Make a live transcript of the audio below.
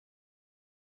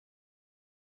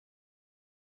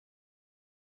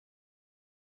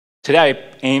Today I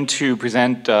aim to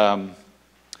present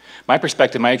my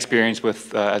perspective, my experience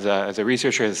with as a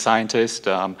researcher, as a scientist,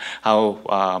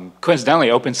 how coincidentally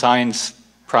open science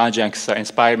projects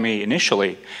inspired me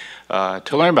initially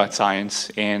to learn about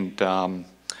science, and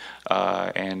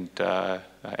in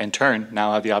turn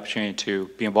now have the opportunity to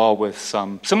be involved with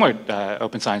some similar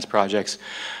open science projects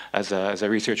as a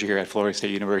researcher here at Florida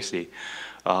State University.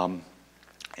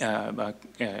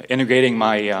 Integrating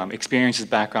my experiences,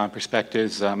 background,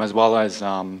 perspectives, as well as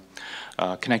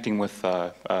connecting with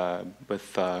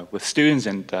students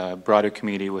and broader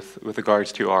community with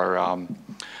regards to our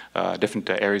different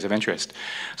areas of interest.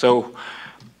 So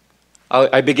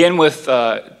I begin with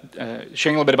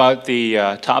sharing a little bit about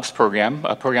the TOPS program,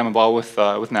 a program involved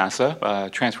with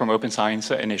NASA, Transform Open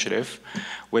Science Initiative,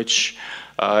 which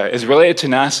is related to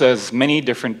NASA's many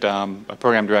different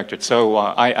program directorates. So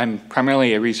I'm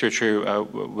primarily a researcher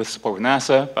with support with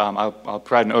NASA. I'll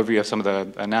provide an overview of some of the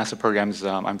NASA programs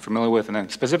I'm familiar with, and then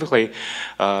specifically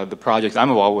the projects I'm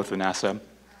involved with NASA.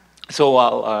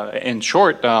 So in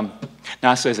short,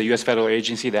 NASA is a U.S. federal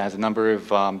agency that has a number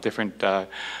of different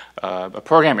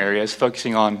program areas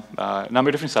focusing on a number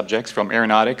of different subjects, from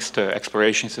aeronautics to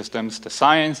exploration systems to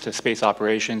science to space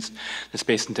operations to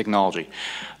space and technology,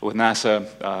 with NASA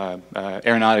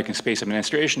Aeronautic and Space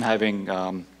Administration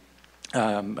having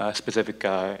specific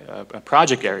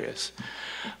project areas.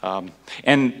 And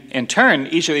in turn,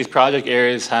 each of these project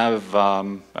areas have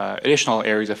additional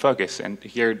areas of focus, and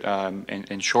here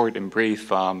in short and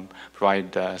brief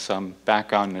provide some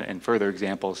background and further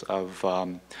examples of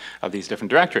these different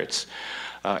directorates.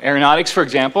 Aeronautics, for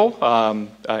example,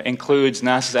 includes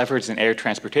NASA's efforts in air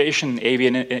transportation,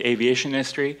 aviation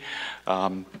industry.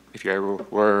 If you ever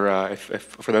were,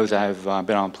 for those that have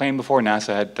been on a plane before,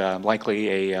 NASA had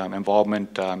likely a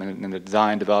involvement in the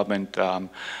design, development,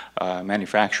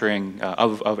 manufacturing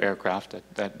of aircraft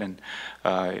that been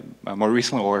more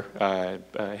recently or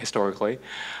historically.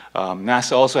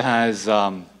 NASA also has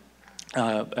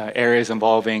areas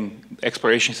involving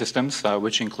exploration systems,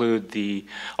 which include the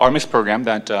Artemis program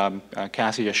that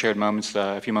Cassie just shared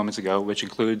a few moments ago, which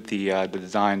include the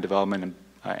design, development,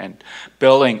 and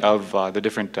building of the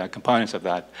different components of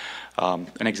that.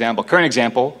 Current example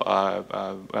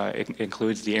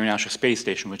includes the International Space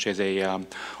Station, which is a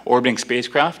orbiting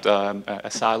spacecraft, a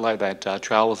satellite that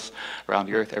travels around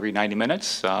the Earth every 90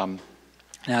 minutes.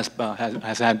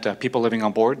 Has had people living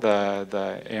on board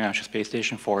the International Space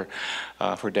Station for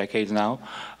decades now.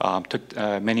 Took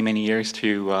many years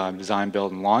to design,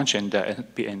 build, and launch, and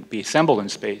be assembled in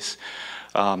space.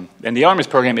 And the Artemis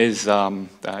program is, and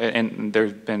there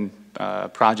have been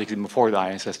projects even before the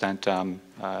ISS that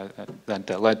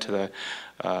led to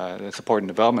the support and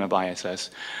development of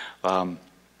ISS.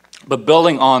 But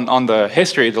building on the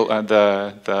history,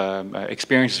 the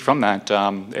experiences from that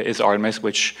is Artemis,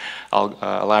 which I'll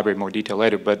elaborate more detail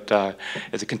later, but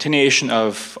is a continuation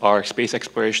of our space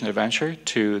exploration adventure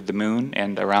to the moon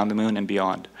and around the moon and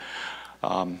beyond.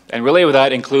 And related with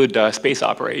that include space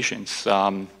operations.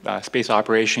 Space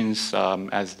operations,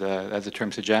 as the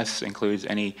term suggests, includes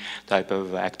any type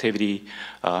of activity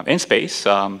in space,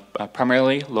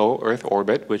 primarily low Earth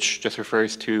orbit, which just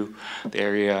refers to the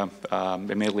area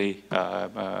immediately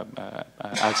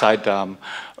outside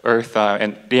Earth.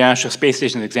 And the International Space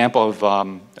Station is an example of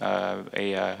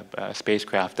a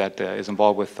spacecraft that is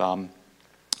involved with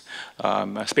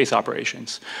space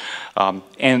operations.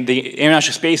 And the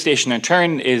International Space Station in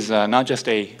turn is not just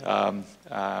a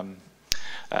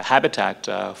habitat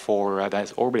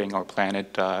that's orbiting our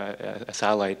planet, a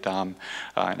satellite, and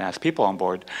has people on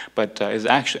board, but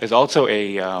is also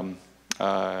a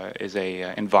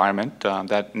environment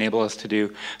that enables us to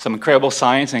do some incredible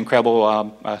science and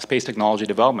incredible space technology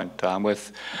development,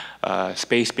 with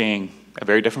space being a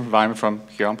very different environment from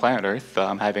here on planet Earth,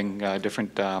 having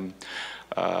different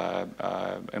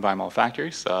environmental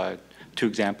factors. Two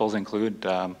examples include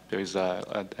there's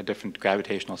a different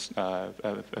gravitational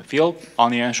field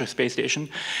on the International Space Station.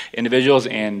 Individuals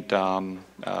and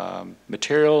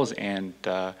materials and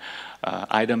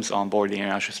items on board the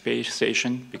International Space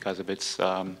Station, because of its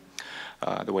the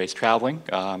way it's traveling,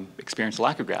 experience a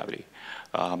lack of gravity.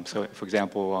 So, for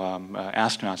example,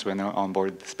 astronauts, when they're on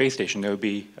board the space station,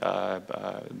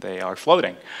 they are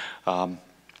floating.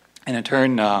 And in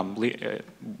turn,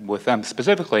 with them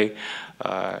specifically,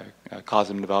 cause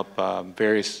them to develop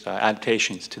various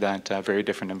adaptations to that very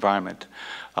different environment.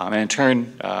 And in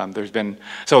turn, there's been,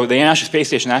 so the International Space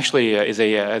Station actually is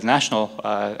a national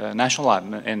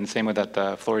lab in the same way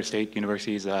that Florida State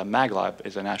University's MAG lab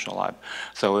is a national lab.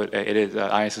 So it is,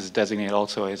 IS is designated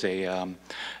also as a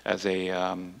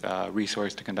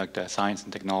resource to conduct science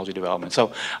and technology development.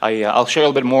 So I'll share a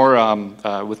little bit more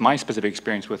with my specific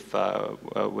experience in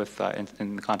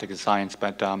the context of science,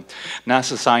 but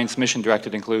NASA's science mission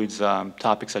directed includes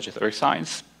topics such as Earth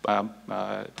science,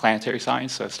 planetary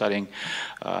science, so studying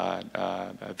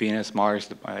Venus, Mars,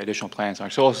 additional planets in our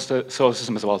solar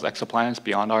system, as well as exoplanets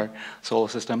beyond our solar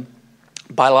system.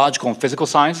 Biological and physical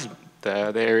science,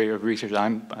 the area of research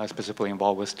I'm specifically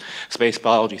involved with, space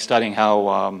biology, studying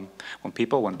how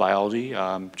when biology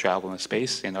travel in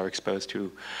space and are exposed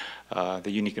to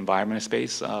the unique environment of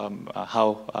space,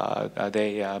 how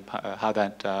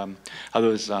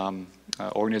those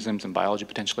organisms and biology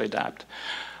potentially adapt.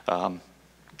 And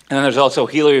then there's also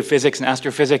heliophysics and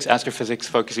astrophysics. Astrophysics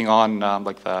focusing on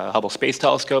like the Hubble Space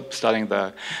Telescope, studying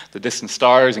the distant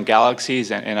stars and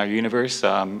galaxies in our universe,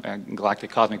 and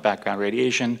galactic cosmic background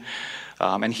radiation.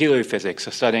 And heliophysics,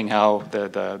 so studying how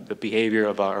the behavior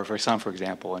of our sun, for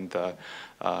example, and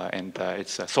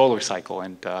its solar cycle,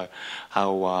 and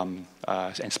how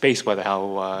and space weather,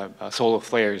 how solar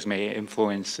flares may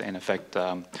influence and affect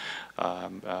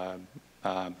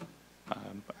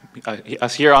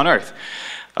us here on Earth.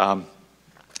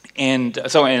 And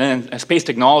then space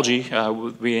technology,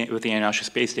 with the International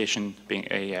Space Station being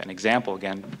an example,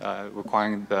 again,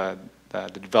 requiring the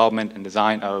development and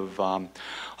design of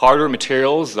hardware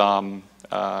materials,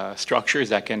 structures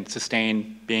that can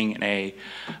sustain being in a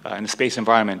space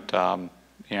environment. The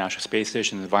International Space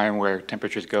Station is an environment where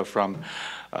temperatures go from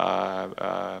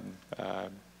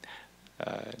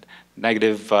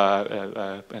negative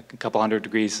a couple hundred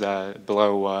degrees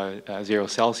below 0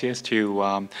 Celsius to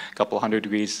a couple hundred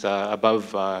degrees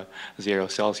above 0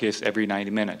 Celsius every 90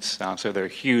 minutes. So there are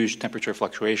huge temperature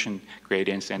fluctuation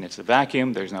gradients, and it's a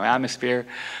vacuum. There's no atmosphere.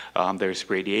 There's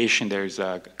radiation. There's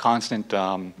constant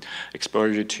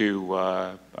exposure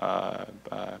to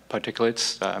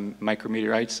particulates,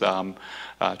 micrometeorites,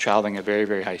 traveling at very,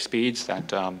 very high speeds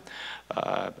that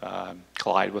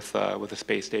collide with the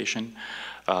space station.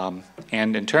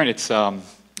 And in turn, it's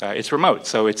remote,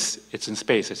 so it's in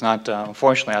space. It's not,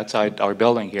 unfortunately, outside our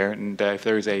building here. And if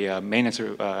there's a maintenance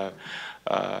required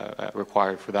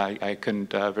for that, I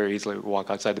couldn't very easily walk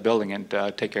outside the building and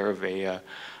take care of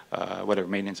whatever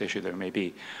maintenance issue there may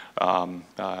be. And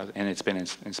it's been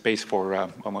in space for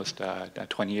almost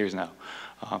 20 years now.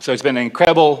 So it's been an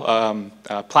incredible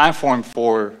platform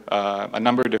for a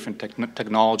number of different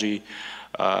technology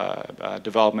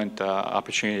development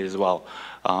opportunities as well,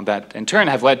 that in turn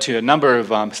have led to a number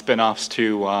of spin-offs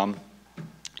to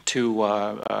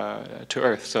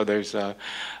Earth. So there's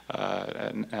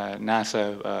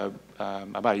NASA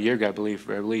about a year ago, I believe,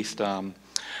 released a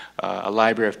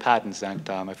library of patents that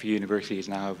a few universities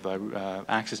now have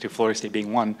access to, Florida State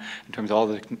being one, in terms of all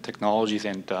the technologies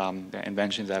and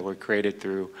inventions that were created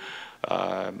through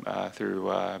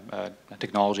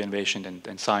technology innovation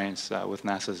and science with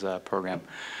NASA's program.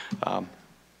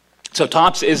 So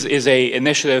TOPS is a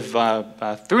initiative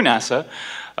through NASA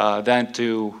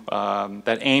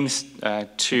that aims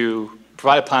to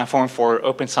provide a platform for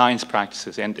open science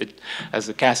practices. And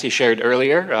as Cassie shared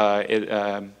earlier,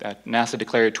 NASA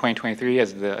declared 2023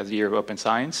 as the year of open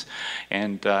science,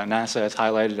 and NASA has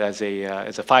highlighted as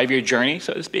a 5-year journey,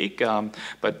 so to speak,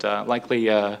 but likely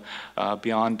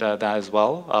beyond that as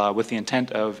well, with the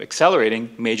intent of accelerating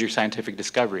major scientific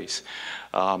discoveries,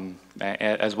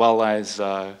 as well as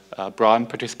broad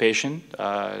participation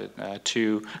of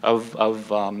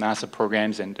NASA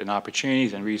programs and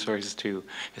opportunities and resources to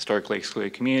historically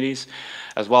excluded communities,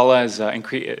 as well as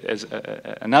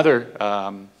another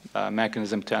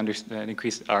mechanism to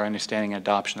increase our understanding and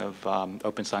adoption of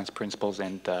open science principles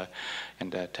and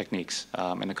techniques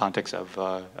in the context of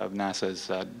NASA's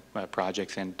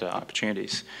projects and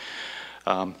opportunities.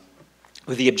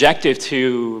 With the objective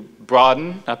to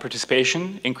broaden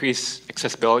participation, increase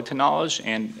accessibility to knowledge,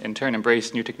 and in turn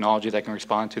embrace new technology that can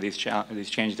respond to these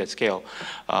changes at scale.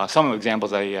 Some of the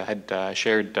examples I had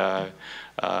shared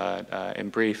in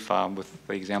brief with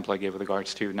the example I gave with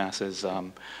regards to NASA's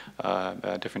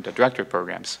different directorate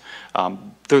programs.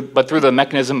 But through the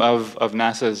mechanism of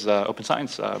NASA's Open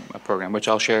Science program, which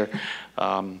I'll share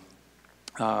a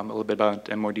little bit about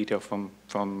in more detail from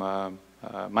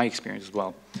my experience as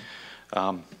well.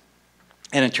 And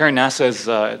in turn, NASA's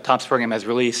TOPS program has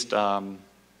released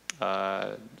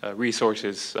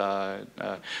resources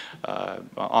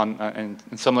on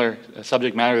similar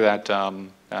subject matter that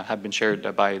have been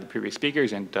shared by the previous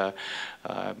speakers and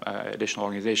additional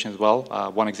organizations as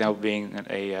well. One example being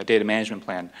a data management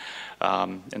plan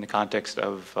in the context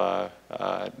of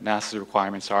NASA's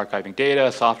requirements for archiving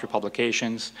data, software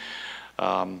publications,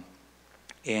 and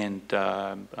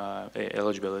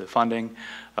eligibility funding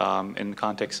in the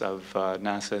context of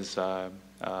NASA's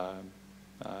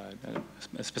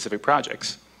specific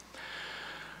projects.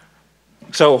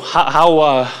 So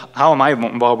how am I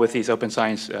involved with these open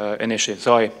science initiatives?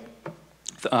 So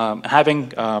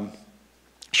having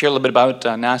share a little bit about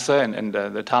NASA and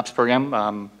the TOPS program,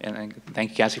 and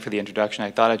thank you, Cassie, for the introduction.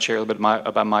 I thought I'd share a little bit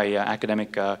about my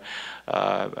academic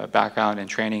background and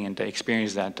training and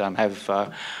experience that have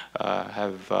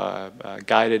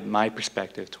guided my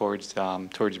perspective towards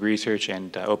research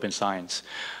and open science.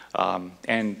 What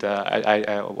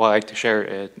I like to share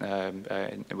it,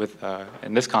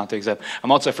 in this context, that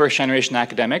I'm also a first-generation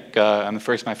academic. I'm the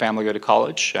first in my family to go to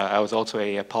college. I was also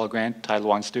a Pell Grant Title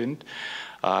I student.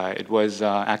 It was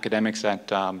academics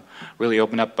that really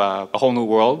opened up a whole new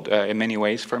world in many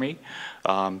ways for me,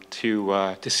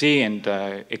 to see and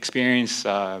experience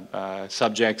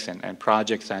subjects and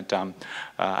projects that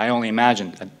I only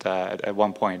imagined at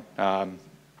one point.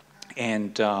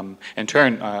 And in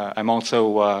turn, I'm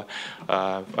also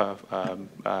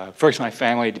first in my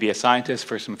family to be a scientist,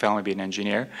 first in my family to be an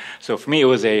engineer. So for me, it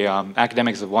was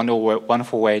academics is a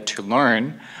wonderful way to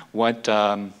learn what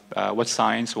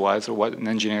science was or what an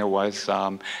engineer was,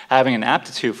 having an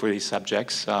aptitude for these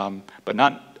subjects, but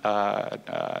not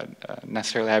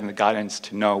necessarily having the guidance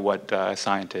to know what a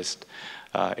scientist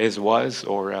was,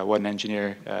 or what an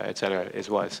engineer, et cetera,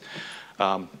 was.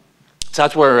 So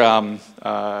that's where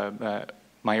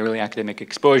my early academic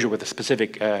exposure with the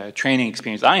specific training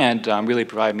experience I had really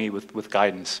provided me with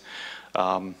guidance,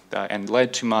 and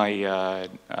led to my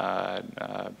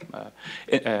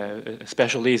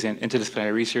specialties in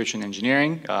interdisciplinary research and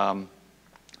engineering, and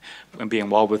being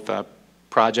involved with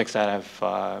projects that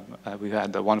we've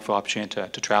had the wonderful opportunity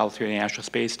to travel through the International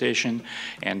Space Station,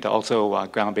 and also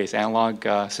ground-based analog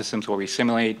systems where we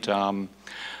simulate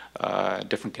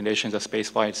different conditions of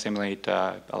spaceflight, simulate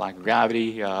a lack of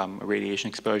gravity, radiation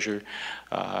exposure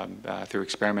through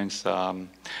experiments at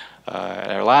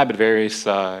our lab at various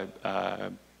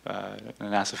NASA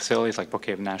facilities like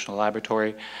Brookhaven National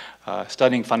Laboratory,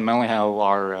 studying fundamentally how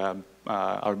our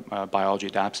biology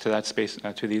adapts to that space,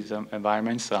 to these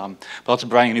environments, but also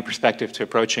providing a new perspective to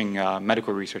approaching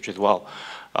medical research as well,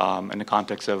 in the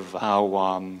context of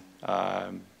how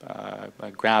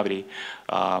gravity,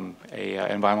 an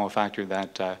environmental factor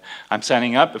that I'm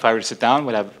setting up, if I were to sit down,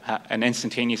 would have an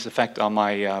instantaneous effect on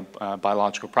my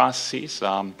biological processes.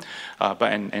 But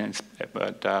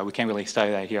we can't really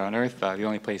study that here on Earth. The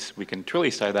only place we can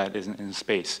truly study that is in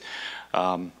space.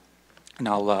 And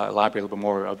I'll elaborate a little bit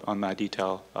more on that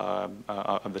detail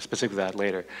of the specifics of that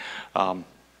later. And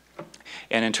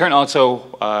in turn,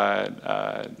 also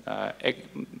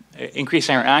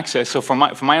increasing our access. So from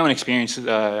my own experience,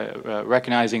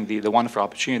 recognizing the wonderful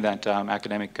opportunity that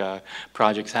academic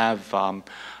projects have,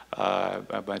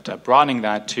 but broadening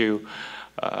that to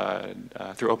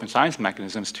through open science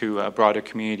mechanisms to a broader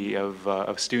community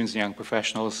of students and young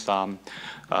professionals,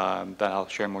 that I'll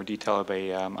share more detail of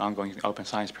a ongoing open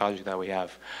science project that we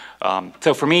have.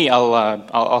 So for me,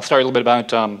 I'll start a little bit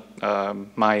about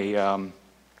my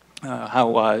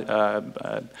how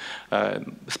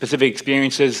specific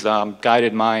experiences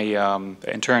guided my,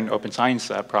 in turn, open science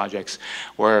projects,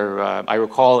 where I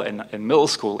recall in middle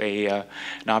school an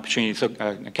opportunity. So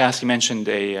Cassie mentioned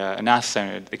a NASA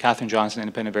center, the Katherine Johnson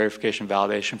Independent Verification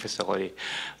Validation Facility.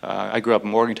 I grew up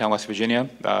in Morgantown, West Virginia.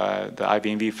 The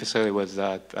IBMV facility was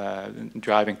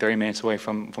driving 30 minutes away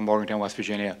from Morgantown, West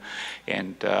Virginia.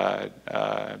 And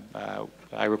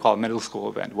I recall a middle school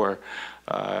event where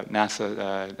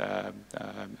NASA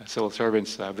civil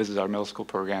servants visited our middle school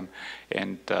program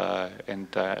and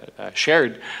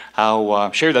shared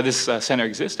that this center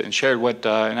existed, and shared what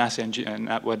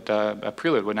NASA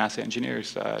prelude what NASA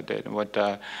engineers did, and what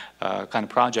kind of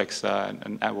projects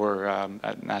that were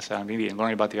at NASA IBMV, and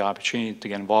learning about the opportunity to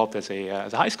get involved as a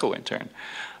high school intern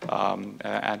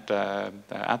at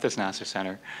this NASA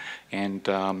center, and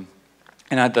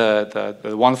had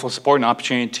the wonderful support and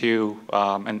opportunity to,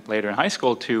 and later in high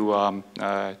school, to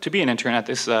be an intern at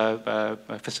this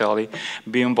facility,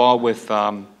 be involved with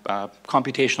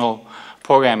computational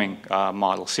programming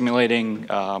models, simulating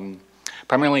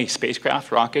primarily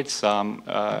spacecraft, rockets,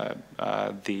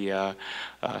 the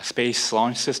space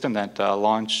launch system that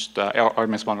launched,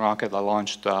 Artemis 1 rocket that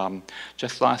launched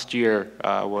just last year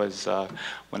was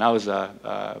when I was a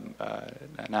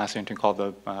NASA intern, called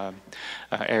the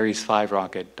Ares 5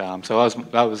 rocket. So I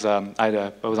was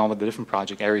on with a different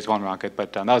project, Ares 1 rocket,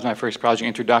 but that was my first project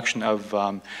introduction of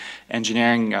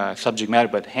engineering subject matter,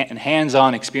 but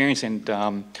hands-on experience and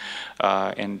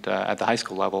at the high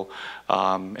school level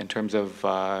in terms of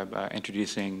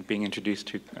being introduced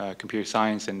to computer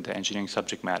science and engineering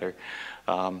subject matter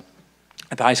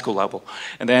at the high school level.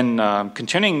 And then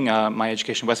continuing my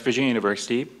education at West Virginia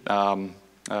University,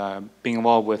 being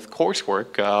involved with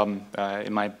coursework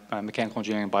in my mechanical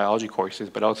engineering and biology courses,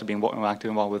 but also being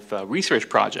actively involved with research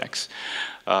projects.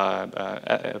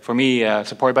 For me,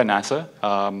 supported by NASA,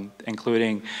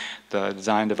 including the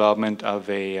design and development of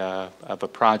a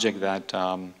project that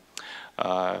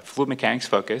fluid mechanics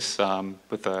focus,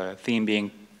 with the theme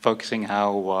being focusing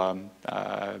how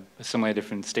similar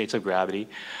different states of gravity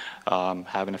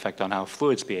have an effect on how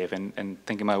fluids behave, and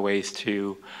thinking about ways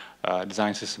to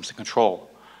design systems to control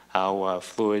how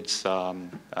fluids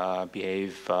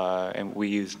behave. And we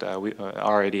used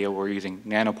our idea. We're using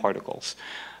nanoparticles,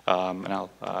 and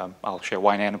I'll share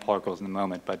why nanoparticles in a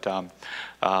moment. But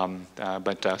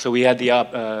so we had the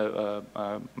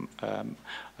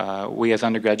we as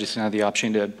undergraduates had the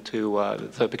opportunity to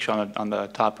the picture on the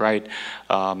top right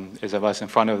is of us in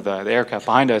front of the aircraft.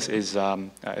 Behind us is a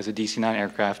DC-9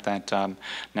 aircraft that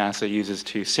NASA uses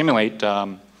to simulate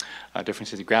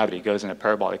differences in gravity. It goes in a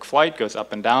parabolic flight, goes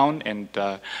up and down, and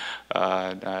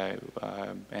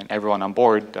everyone on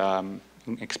board,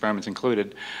 experiments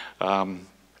included,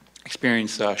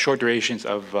 experience short durations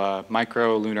of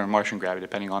micro, lunar, and Martian gravity,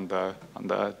 depending on the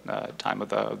time of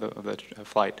the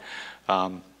flight.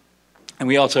 And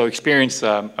we also experienced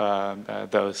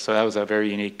those, so that was a very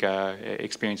unique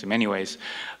experience in many ways.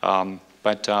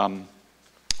 But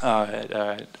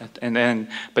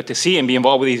to see and be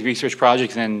involved with these research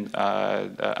projects and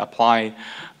apply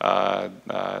our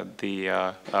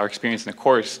experience in the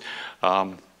course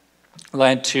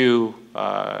led to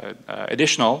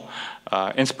additional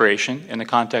inspiration in the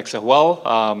context of, well,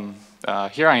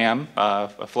 here I am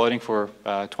floating for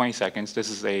 20 seconds. This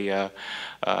is certainly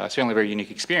a very unique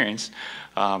experience.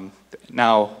 Now,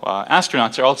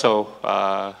 astronauts are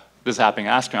also, this is happening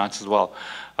to astronauts as well.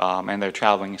 And they're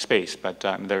traveling in space, but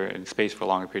they're in space for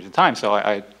longer periods of time.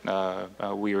 So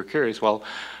we were curious, well,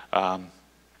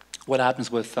 what happens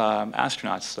with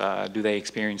astronauts? Do they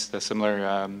experience the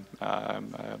similar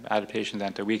adaptation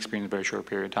that we experienced in a very short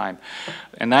period of time?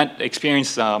 And that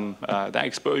experience, that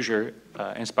exposure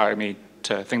inspired me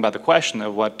to think about the question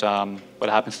of what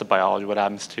happens to biology, what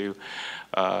happens to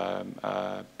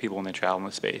people when they travel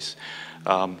into space.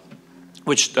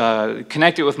 Which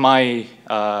connected with my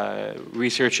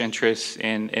research interests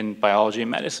in biology and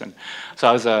medicine. So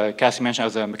I was, Cassie mentioned, I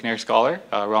was a McNair Scholar,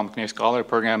 Ronald McNair Scholar,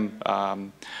 program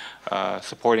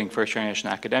supporting first-generation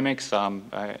academics,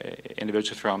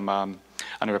 individuals from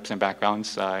underrepresented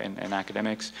backgrounds in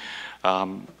academics.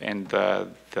 And the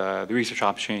research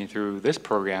opportunity through this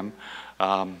program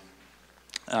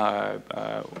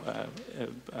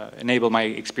enabled my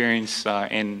experience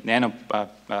in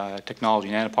nanotechnology,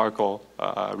 nanoparticle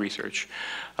research.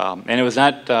 And it was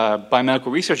that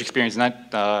biomedical research experience and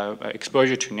that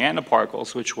exposure to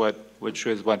nanoparticles which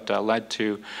was what led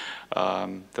to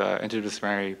the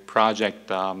interdisciplinary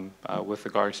project with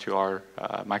regards to our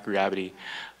microgravity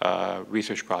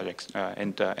research projects,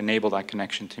 and enable that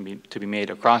connection to be made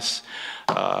across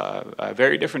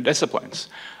very different disciplines,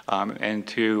 and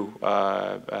to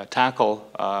tackle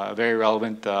very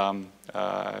relevant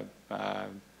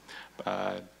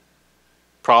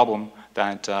problem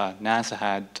that NASA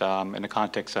had in the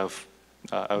context of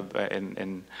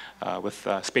with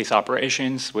space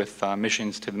operations, with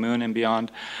missions to the moon and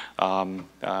beyond,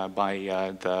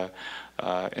 by the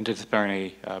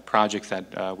interdisciplinary projects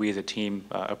that we as a team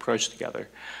approached together.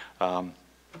 And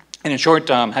in short,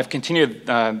 have continued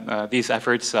these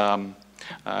efforts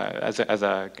as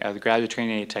a graduate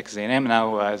trainee at Texas A&M,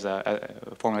 now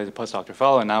formerly as a postdoctoral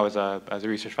fellow, and now as a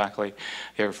research faculty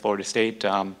here at Florida State,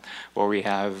 where we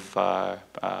have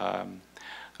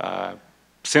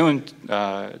soon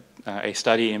a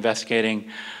study investigating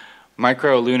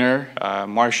micro-lunar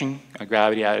Martian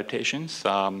gravity adaptations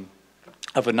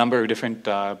of a number of different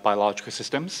biological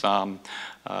systems.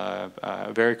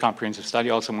 A very comprehensive study,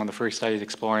 also one of the first studies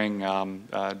exploring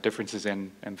differences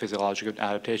in physiological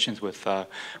adaptations with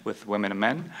women and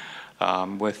men,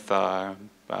 with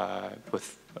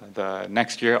with the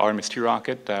next year Artemis 2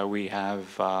 rocket, we have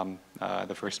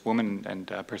the first woman and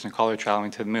person of color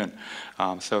traveling to the moon.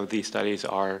 So these studies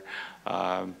are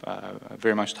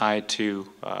very much tied to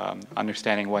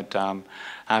understanding what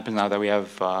happens now that we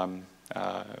have a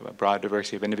broad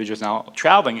diversity of individuals now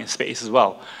traveling in space as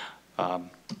well.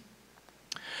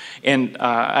 And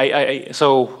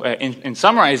in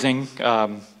summarizing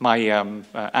my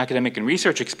academic and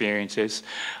research experiences,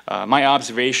 my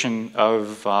observation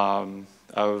of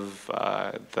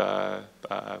the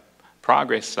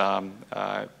progress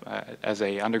as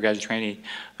a undergraduate trainee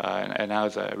and now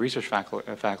as a research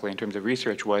faculty in terms of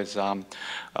research was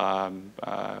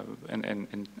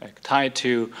tied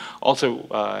to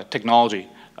also technology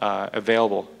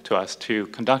available to us to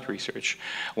conduct research.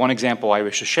 One example I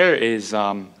wish to share is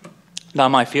not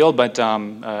my field, but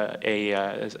a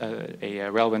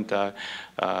relevant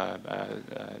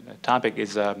topic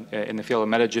is in the field of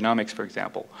metagenomics, for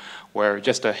example, where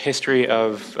just a history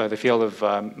of the field of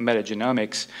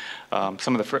metagenomics,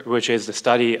 which is the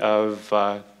study of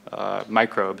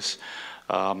microbes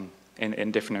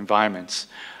in different environments,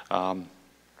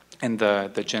 and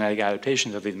the genetic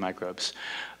adaptations of these microbes.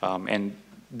 And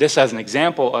this as an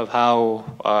example of how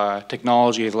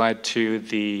technology has led to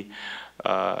the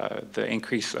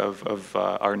increase of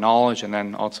our knowledge, and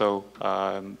then also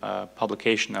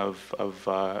publication of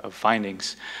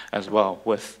findings as well.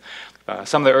 With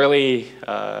some of the early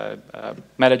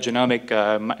metagenomic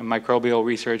microbial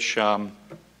research, so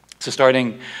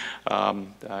starting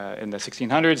in the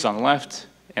 1600s on the left,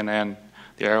 and then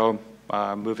the arrow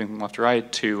moving from left to right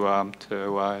to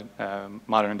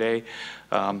modern day.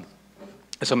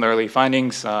 Some of the early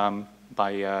findings by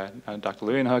Dr.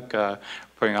 Leeuwenhoek,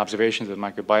 reporting observations of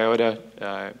microbiota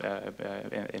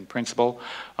in principle,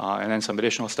 and then some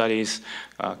additional studies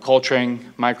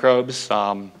culturing microbes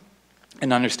and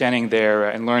understanding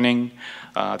and learning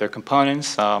their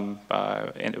components, and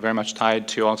very much tied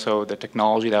to also the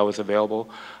technology that was available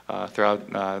throughout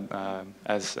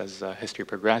as history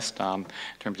progressed in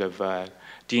terms of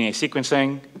DNA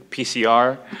sequencing,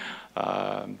 PCR,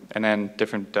 and then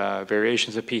different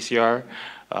variations of PCR.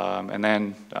 And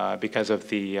then because of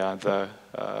the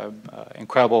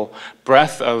incredible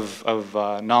breadth of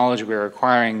knowledge we're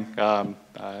acquiring,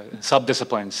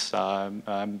 subdisciplines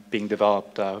being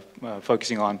developed,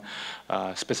 focusing on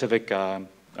specific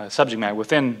subject matter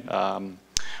within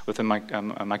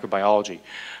microbiology.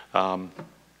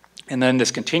 And then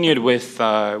this continued with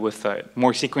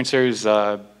more sequencers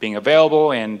being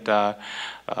available and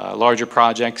larger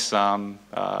projects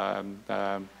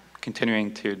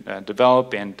continuing to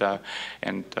develop and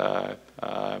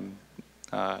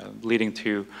leading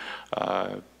to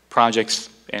projects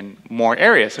in more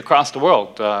areas across the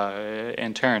world.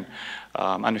 In turn,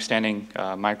 understanding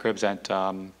microbes at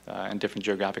in different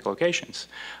geographic locations,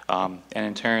 and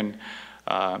in turn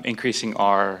increasing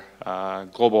our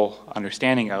global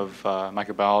understanding of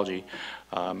microbiology.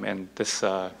 And this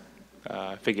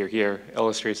figure here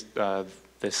illustrates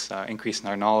this increase in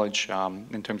our knowledge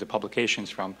in terms of publications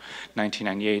from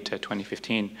 1998 to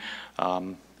 2015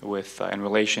 in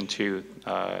relation to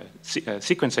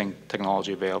sequencing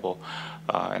technology available.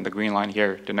 And the green line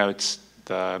here denotes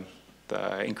the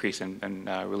increase in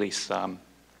release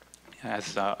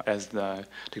as the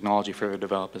technology further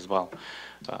developed as well.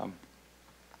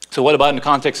 So what about in the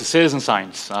context of citizen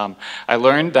science? I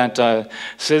learned that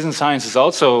citizen science is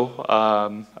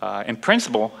also, in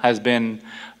principle, has been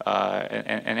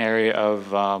an area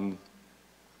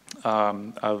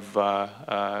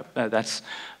that's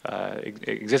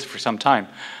existed for some time.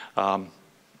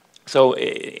 So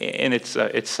in the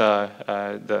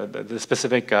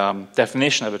specific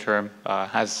definition of the term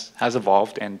has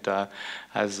evolved and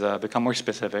has become more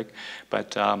specific.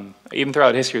 But even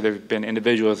throughout history, there have been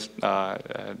individuals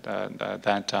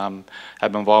that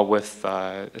have been involved with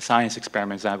science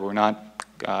experiments that were not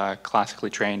classically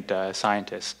trained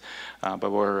scientists, but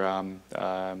were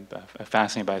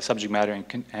fascinated by subject matter and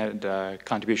had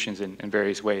contributions in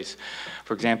various ways.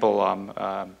 For example,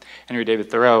 Henry David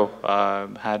Thoreau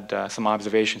had some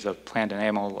observations of plant and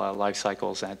animal life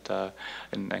cycles in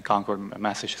Concord,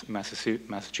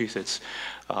 Massachusetts,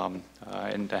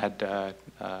 and had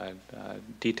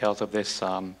details of this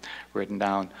written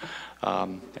down.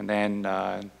 And then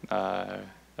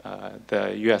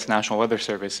the U.S. National Weather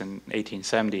Service in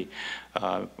 1870,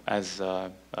 as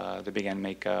they began to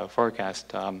make a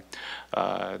forecast,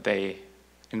 they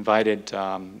invited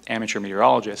amateur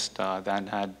meteorologists that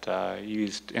had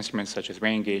used instruments such as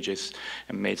rain gauges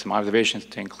and made some observations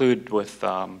to include with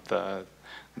the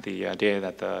data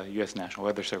that the U.S. National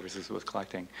Weather Service was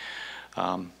collecting.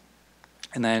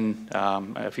 And then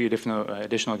a few different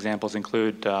additional examples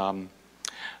include in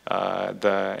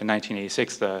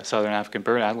 1986, the Southern African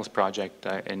Bird Atlas Project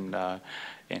in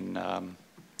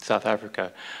South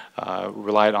Africa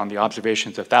relied on the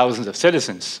observations of thousands of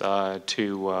citizens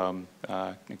to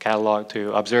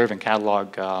observe and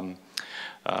catalog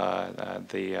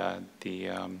the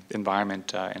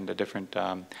environment and the different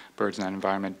birds in that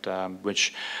environment,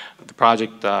 which the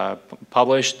project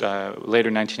published later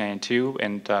in 1992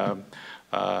 and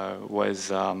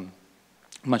was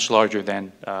much larger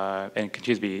than and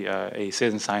continues to be a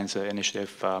citizen science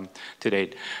initiative to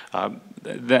date.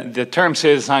 The term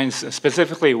citizen science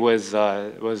specifically was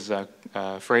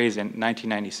phrased in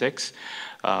 1996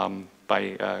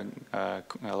 by a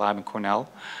lab in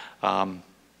Cornell.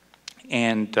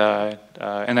 And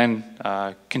then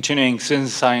continuing citizen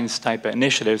science type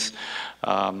initiatives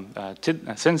to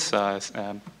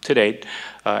date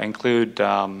include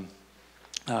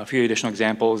a few additional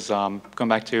examples. Going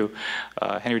back to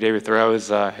Henry David Thoreau's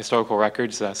historical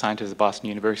records, scientists at Boston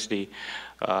University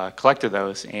collected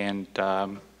those and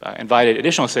invited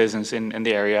additional citizens in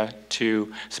the area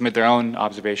to submit their own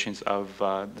observations of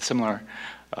the similar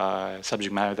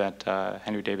subject matter that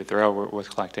Henry David Thoreau was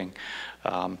collecting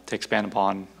to expand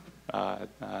upon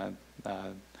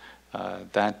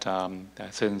that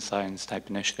citizen science type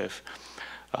initiative.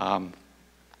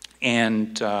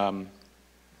 And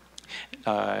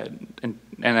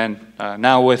then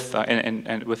now with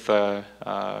with the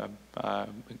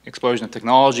explosion of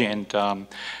technology and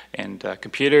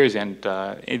computers and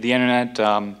the internet,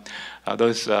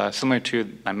 those similar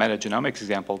to my metagenomics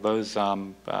example, those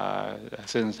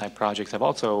citizen type projects have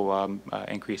also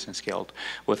increased and scaled.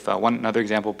 With another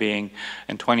example being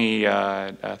in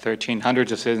 2013,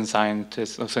 hundreds of citizen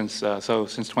scientists. Since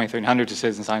 2013, hundreds of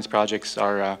citizen science projects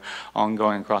are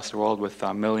ongoing across the world with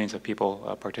millions of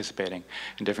people participating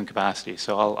in different capacities.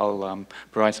 So I'll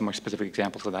provide some more specific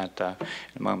examples of that in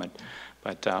a moment.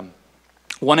 But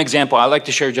one example I like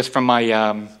to share just from my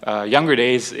younger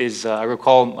days is I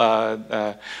recall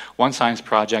one science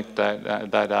project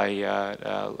that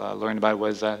I learned about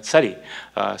was SETI,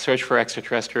 Search for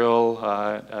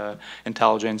Extraterrestrial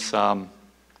Intelligence,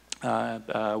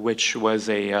 which was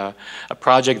a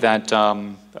project that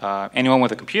anyone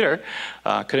with a computer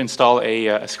could install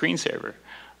a screensaver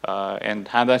and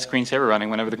have that screensaver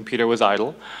running whenever the computer was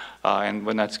idle. And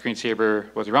when that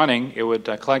screensaver was running, it would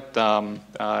collect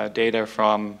data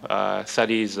from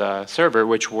SETI's server,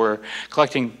 which were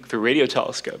collecting through radio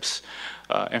telescopes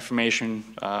information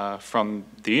from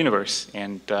the universe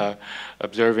and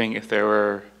observing if there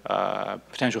were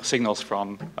potential signals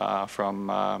from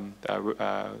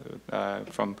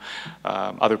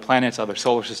other planets, other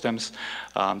solar systems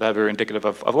that were indicative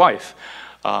of life.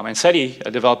 And SETI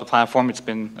developed a platform. It's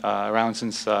been around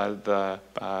since the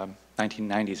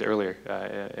 1990s, earlier,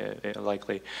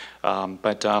 likely.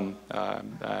 But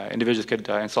individuals could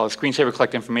install a screensaver,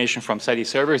 collect information from SETI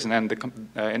servers, and then the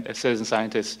citizen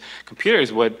scientists'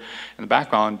 computers would, in the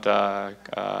background,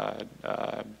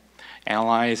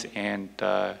 analyze and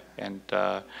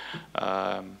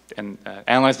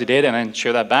analyze the data, and then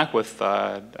share that back with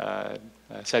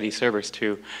SETI servers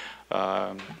to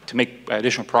make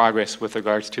additional progress with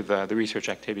regards to the research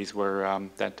activities where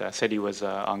that SETI was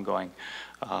ongoing.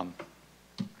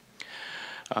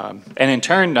 And in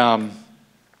turn,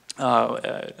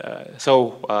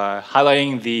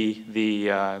 highlighting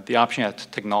the option that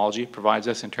technology provides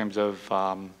us in terms of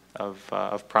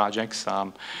projects.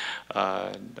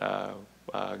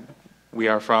 We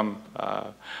are from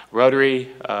rotary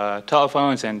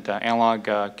telephones and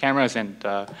analog cameras and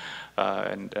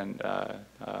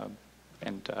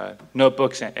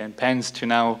notebooks and pens to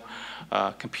now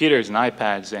computers and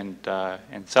iPads and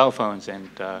cell phones and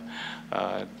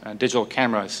digital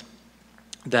cameras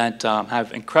that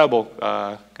have incredible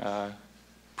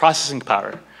processing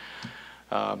power.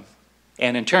 And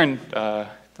in turn,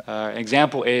 an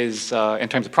example is, in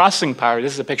terms of processing power,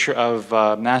 this is a picture of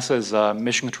NASA's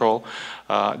mission control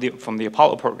from the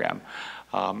Apollo program.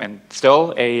 And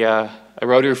still a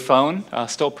rotary phone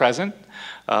still present.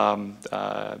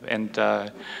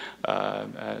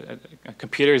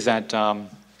 Computers that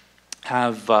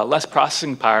have less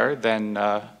processing power than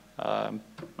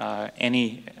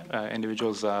any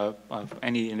individual's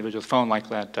phone like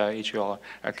that each of you all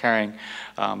are carrying.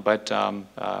 But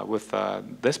with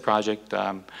this project,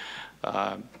 in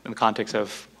the context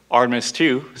of Artemis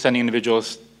II, sending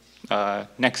individuals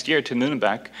next year to the moon and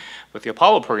back, with the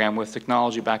Apollo program, with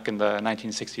technology back in the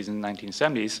 1960s and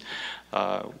 1970s,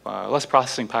 less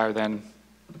processing power than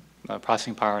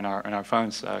processing power in our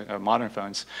phones, our modern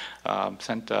phones,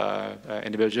 sent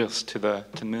individuals to the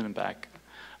moon and back.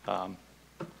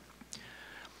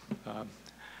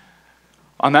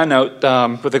 On that note,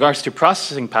 with regards to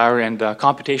processing power and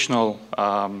computational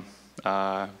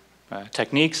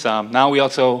techniques, now we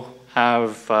also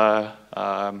have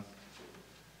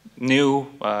new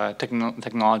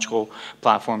technological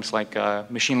platforms like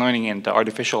machine learning and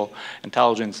artificial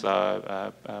intelligence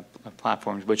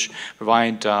platforms, which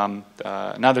provide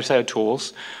another set of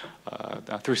tools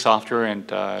through software and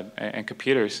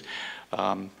computers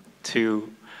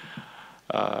to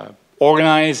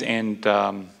organize and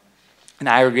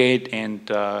aggregate and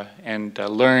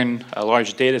learn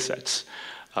large data sets.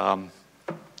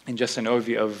 And just an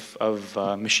overview of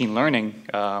machine learning,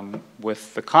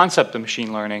 with the concept of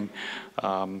machine learning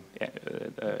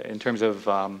in terms of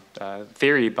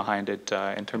theory behind it,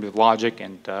 in terms of logic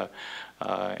and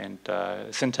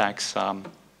syntax.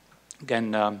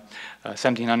 Again,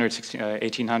 1700s,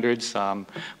 1800s,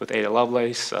 with Ada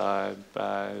Lovelace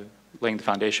laying the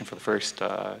foundation for the first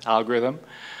algorithm.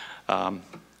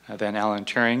 Then Alan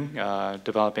Turing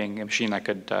developing a machine that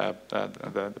could,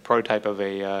 the prototype of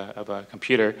a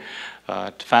computer.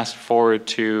 To fast forward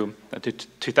to the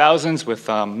 2000s with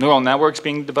neural networks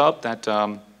being developed that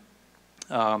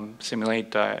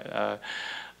simulate the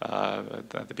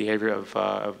behavior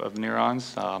of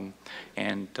neurons,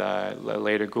 and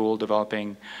later Gould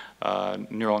developing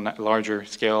larger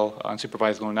scale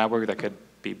unsupervised neural network that could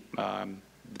be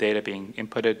data being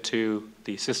inputted to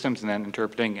the systems and then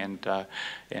interpreting and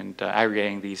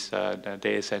aggregating these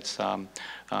data sets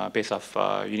based off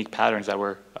unique patterns that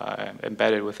were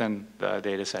embedded within the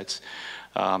data sets.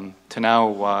 To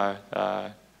now,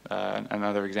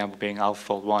 another example being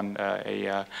AlphaFold 1,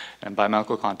 in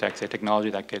biomedical context, a technology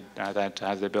that could that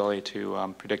has the ability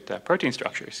to predict protein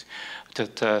structures.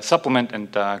 To supplement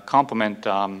and complement,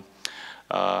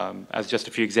 as just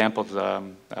a few examples,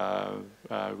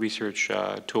 research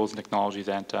tools and technologies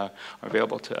that are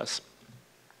available to us.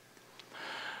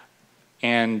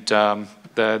 And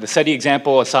the SETI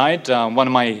example aside, one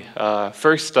of my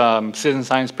first citizen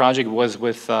science project was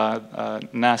with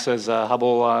NASA's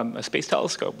Hubble Space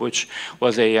Telescope, which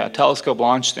was a telescope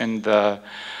launched in the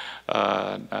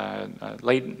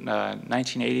late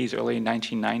 1980s, early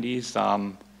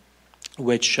 1990s,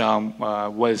 which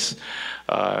was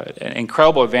an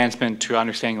incredible advancement to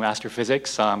understanding of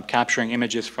astrophysics, capturing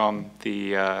images from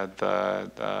the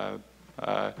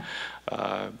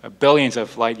billions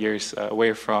of light years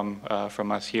away from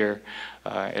us here,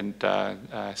 and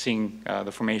seeing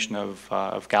the formation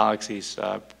of galaxies,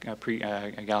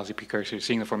 galaxy precursors,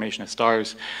 seeing the formation of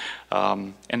stars,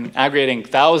 and aggregating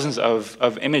thousands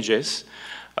of images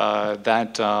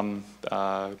that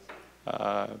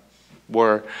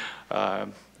were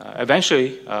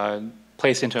eventually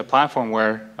placed into a platform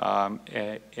where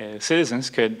citizens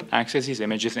could access these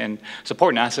images and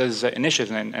support NASA's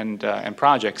initiatives and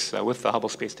projects with the Hubble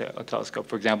Space Telescope.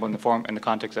 For example, in the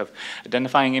context of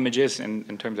identifying images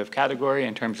in terms of category,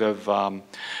 in terms of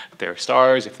if they're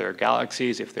stars, if they're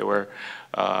galaxies, if they were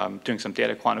doing some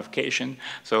data quantification.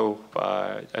 So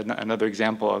another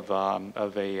example of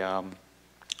a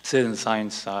citizen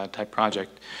science type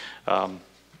project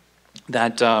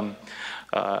that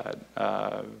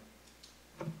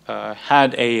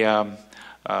had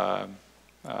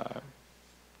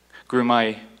grew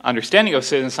my understanding of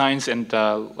citizen science and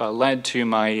led to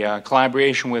my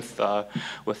collaboration with a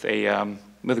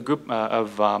group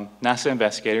of NASA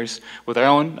investigators with our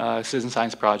own citizen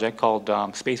science project called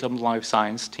Space Open Life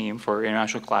Science Team for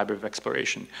International Collaborative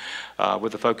Exploration,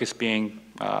 with the focus being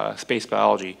space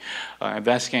biology,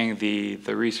 investigating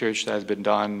the research that has been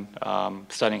done,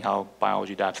 studying how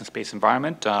biology adapts in space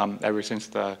environment ever since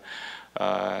the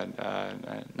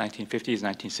 1950s,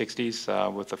 1960s,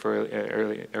 with the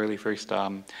early first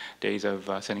days of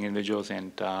sending individuals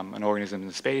and an organism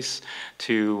into space,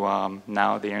 to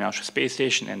now the International Space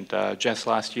Station, and just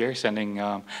last year sending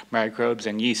microbes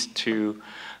and yeast to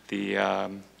the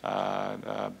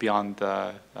beyond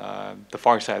the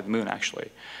far side of the moon, actually,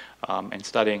 and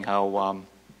studying how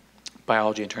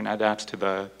biology in turn adapts to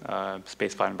the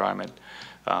spaceflight environment.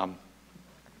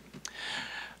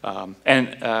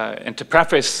 And to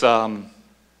preface the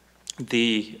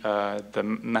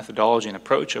methodology and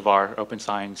approach of our open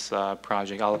science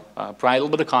project, I'll provide a little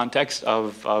bit of context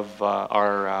of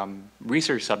our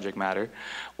research subject matter,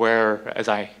 where, as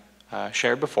I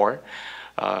shared before,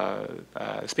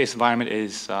 the space environment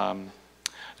is an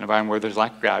environment where there's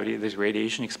lack of gravity, there's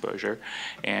radiation exposure,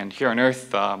 and here on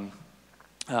Earth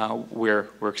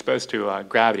we're exposed to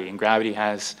gravity, and gravity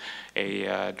has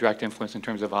a direct influence in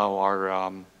terms of how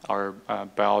our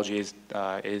biology is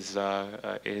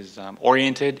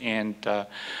oriented and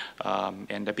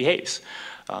behaves.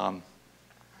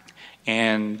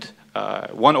 And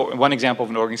One example of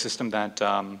an organ system that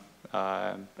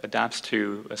adapts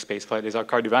to a spaceflight is our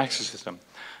cardiovascular system.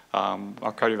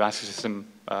 Our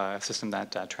cardiovascular system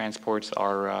that transports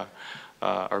our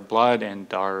blood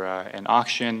and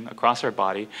oxygen across our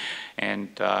body, and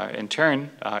in turn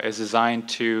is designed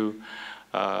to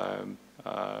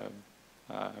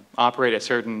operate at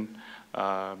certain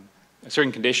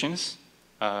conditions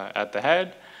at the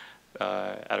head,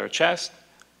 at our chest,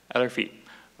 at our feet,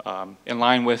 in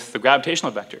line with the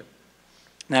gravitational vector.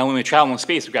 Now, when we travel in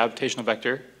space, the gravitational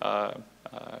vector,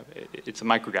 it's a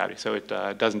microgravity, so it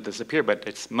doesn't disappear, but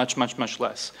it's much, much, much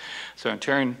less. So in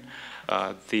turn,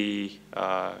 the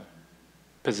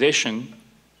position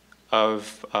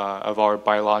of our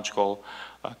biological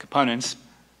components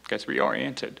gets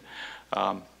reoriented.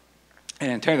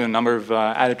 And in turn, there are a number of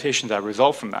adaptations that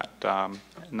result from that.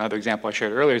 Another example I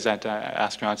shared earlier is that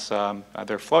astronauts,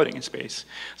 they're floating in space,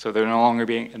 so they're no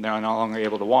longer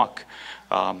able to walk.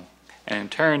 And in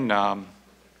turn,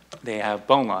 they have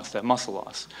bone loss, they have muscle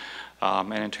loss.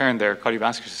 And in turn, their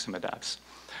cardiovascular system adapts.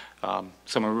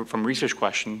 So from a research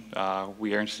question,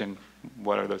 we are interested in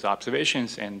what are those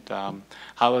observations and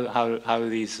how do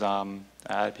these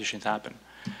adaptations happen.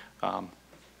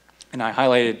 And I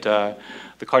highlighted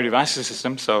the cardiovascular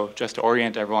system, so just to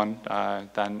orient everyone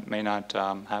that may not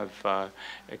have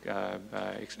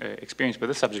experience with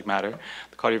this subject matter,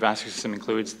 the cardiovascular system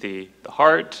includes the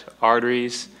heart,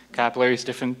 arteries, capillaries,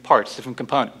 different parts, different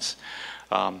components,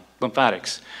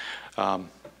 lymphatics. And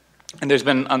there's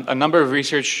been a number of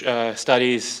research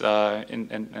studies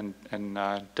in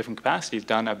different capacities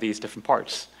done of these different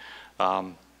parts.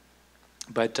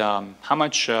 But how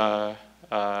much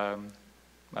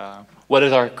what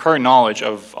is our current knowledge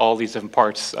of all these different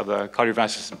parts of the cardiovascular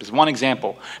system? There's one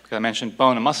example, because I mentioned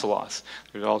bone and muscle loss.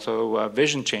 There's also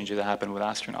vision changes that happen with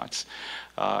astronauts.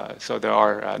 So there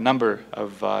are a number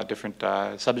of different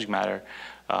subject matter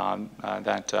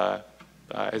that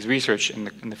is research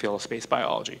in the field of space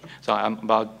biology. So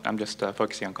I'm just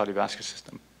focusing on cardiovascular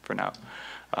system for now.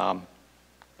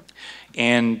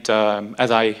 And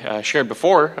as I shared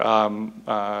before,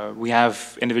 we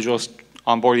have individuals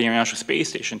on board the International Space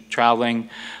Station traveling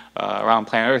around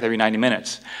planet Earth every 90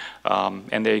 minutes.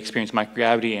 And they experience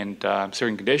microgravity in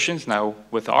certain conditions. Now,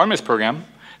 with the Artemis program,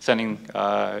 sending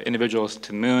individuals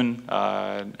to the moon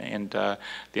and the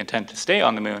intent to stay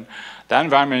on the moon, that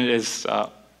environment is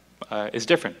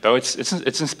different. Though it's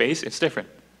in space, it's different.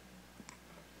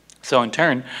 So in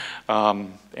turn,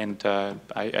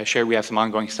 I shared we have some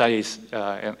ongoing studies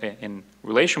in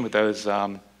relation with those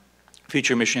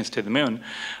future missions to the moon,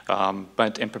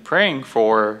 but in preparing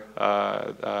for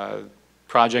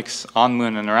projects on the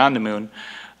moon and around the moon,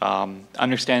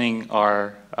 understanding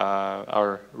our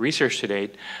research to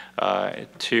date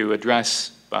to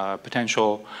address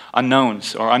potential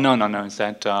unknowns or unknown unknowns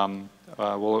that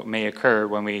may occur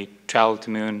when we travel to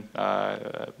the moon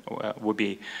would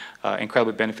be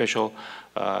incredibly beneficial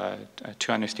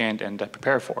to understand and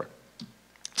prepare for.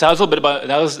 So that's a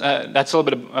little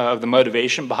bit of the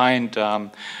motivation behind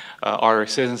our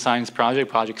citizen science project,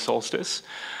 Project Solstice,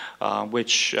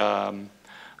 which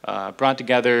brought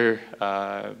together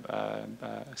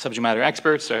subject matter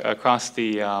experts across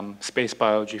the space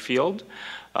biology field,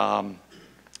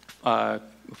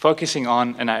 focusing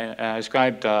on, and I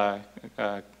described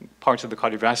parts of the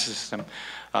cardiovascular system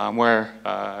where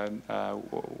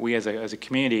we as a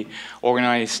community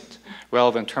organized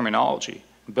relevant terminology,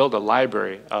 build a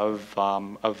library of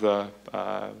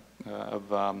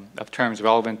terms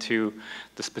relevant to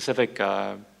the specific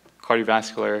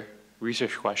cardiovascular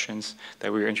research questions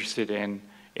that we were interested in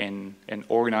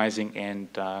organizing and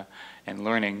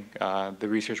learning the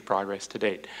research progress to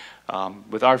date.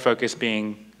 With our focus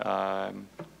being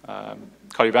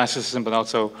cardiovascular system, but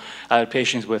also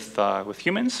adaptations with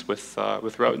humans, with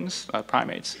rodents,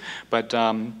 primates. But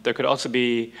there could also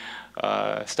be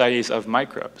studies of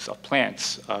microbes, of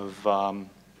plants, of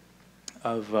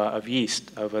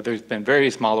yeast. There's been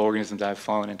very small organisms that have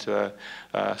flown into the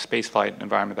spaceflight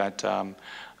environment that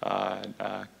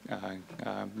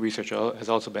research has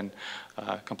also been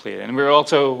completed. And we're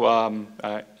also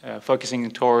focusing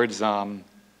towards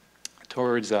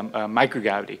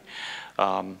microgravity.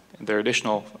 There are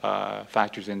additional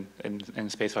factors in the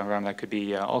space environment that could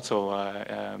be also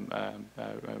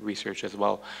researched as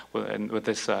well. With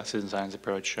this citizen science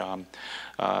approach,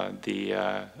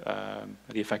 the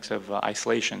effects of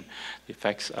isolation, the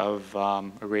effects of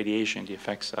radiation, the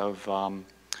effects of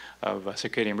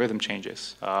circadian rhythm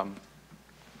changes,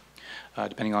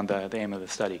 depending on the aim of the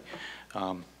study.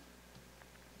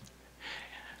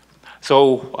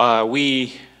 So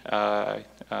we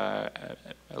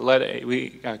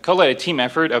we co-led a team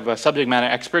effort of subject matter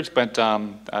experts, but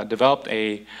developed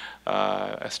a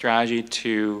strategy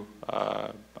to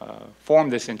form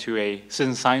this into a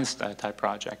citizen science type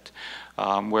project,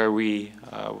 where we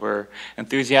were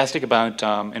enthusiastic about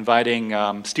inviting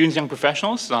students, young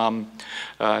professionals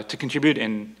to contribute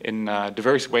in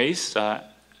diverse ways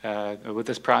with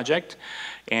this project.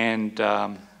 And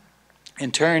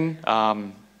in turn,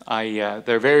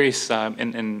 there are various,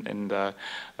 in the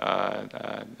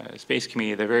space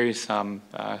community, there are various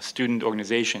student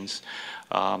organizations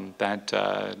that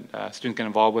students get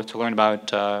involved with to learn about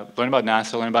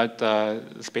NASA, learn about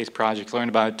space projects, learn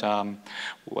about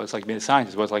what it's like to be a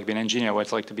scientist, what it's like to be an engineer, what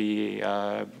it's like to be,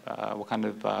 what kind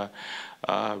of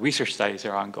research studies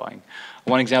are ongoing.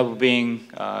 One example being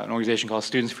an organization called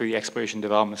Students for the Exploration and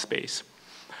Development of Space.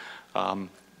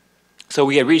 So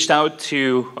we had reached out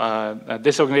to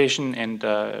this organization and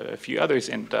a few others,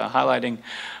 and highlighting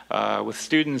with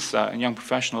students and young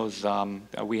professionals,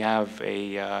 we have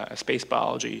a space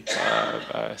biology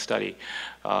study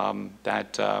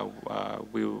that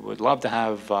we would love to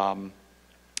have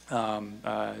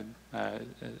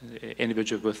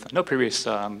individuals with no previous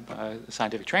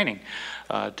scientific training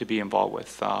to be involved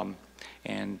with.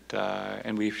 And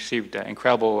we received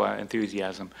incredible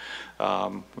enthusiasm.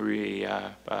 We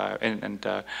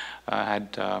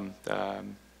had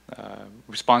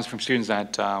response from students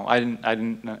that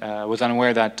was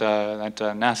unaware that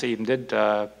NASA even did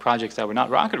projects that were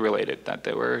not rocket related, that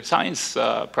they were science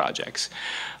projects.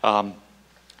 And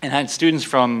had students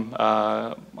from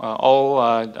all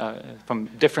from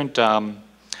different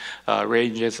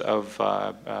ranges of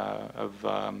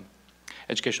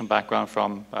educational background,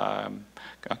 from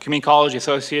community college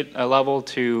associate level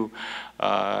to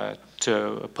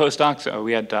postdocs.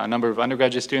 We had a number of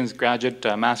undergraduate students, graduate,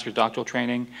 master's, doctoral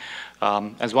training,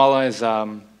 as well as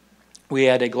we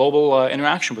had a global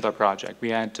interaction with our project. We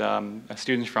had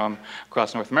students from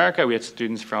across North America. We had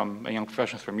students from young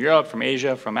professionals from Europe, from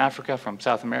Asia, from Africa, from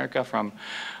South America, from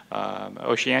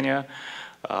Oceania,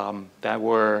 that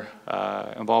were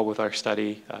involved with our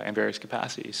study in various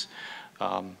capacities.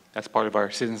 That's part of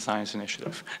our citizen science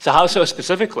initiative. So how so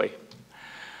specifically?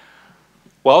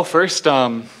 Well, first, with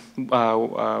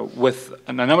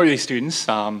a number of these students,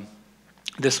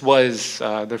 this was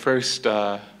the first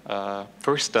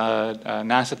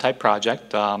NASA type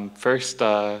project, first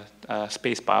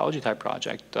space biology type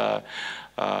project,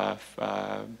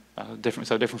 different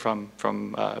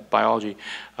from biology.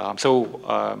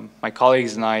 My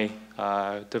colleagues and I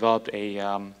developed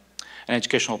an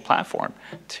educational platform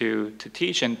to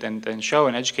teach and show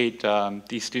and educate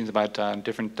these students about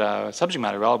different subject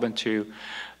matter relevant to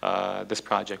this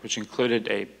project, which included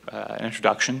an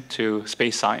introduction to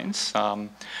space science, the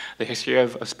history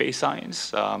of space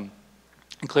science,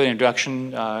 including an introduction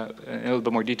in a little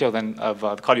bit more detail of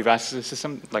the cardiovascular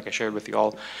system, like I shared with you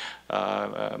all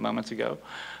moments ago.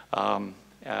 Then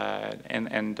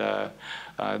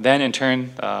in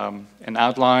turn, an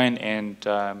outline and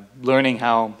learning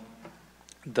how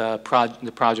the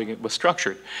project was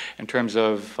structured in terms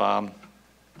of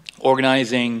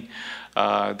organizing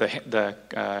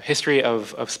the history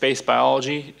of space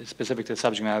biology, specific to the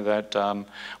subject matter that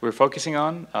we're focusing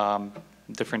on,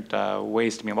 different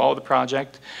ways to be involved with the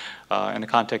project, in the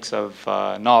context of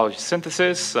knowledge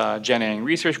synthesis, generating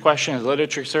research questions,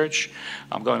 literature search.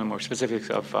 I'm going into more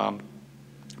specifics of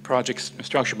project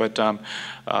structure, but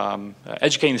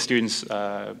educating the students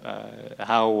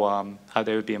how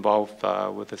they would be involved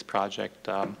with this project.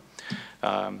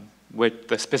 What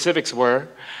the specifics were,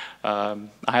 I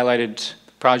highlighted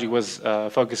the project was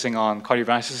focusing on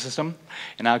cardiovascular system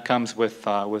and outcomes with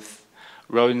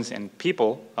rodents and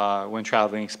people when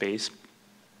traveling in space.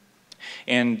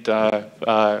 And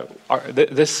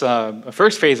this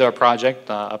first phase of our project,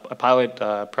 a pilot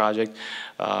project,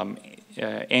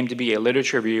 aimed to be a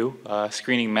literature review,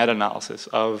 screening meta-analysis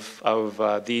of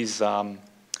these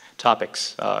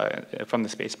topics from the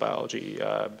space biology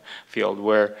field,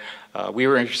 where we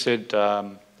were interested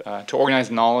to organize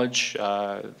knowledge,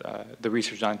 the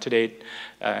research done to date,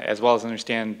 as well as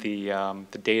understand the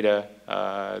data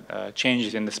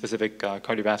changes in the specific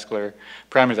cardiovascular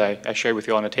parameters I shared with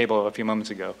you on the table a few moments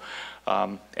ago.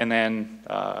 And then,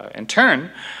 in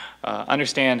turn,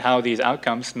 understand how these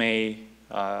outcomes may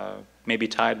be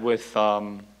tied with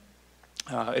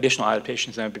additional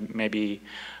adaptations that may be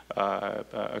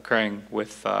occurring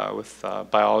with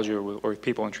biology or with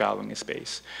people in traveling in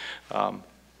space.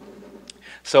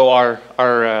 So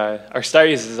our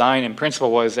study's design in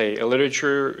principle was a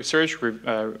literature research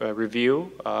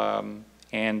review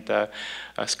and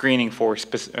screening for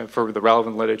the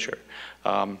relevant literature.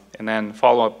 And then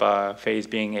follow-up phase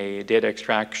being a data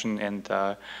extraction and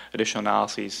additional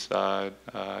analyses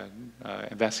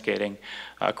investigating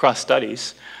across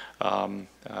studies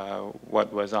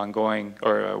what was ongoing,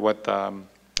 or what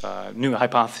new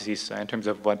hypotheses in terms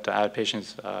of what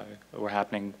adaptations were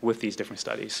happening with these different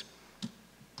studies.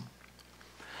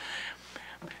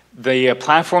 The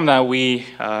platform that we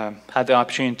had the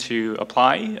opportunity to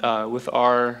apply with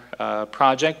our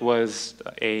project was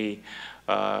a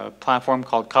platform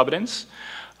called Competence,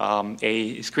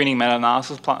 a screening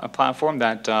meta-analysis platform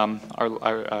that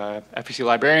our FEC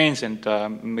librarians and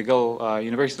McGill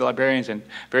University librarians and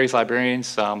various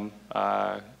librarians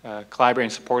collaborate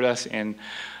and support us in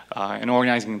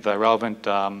organizing the relevant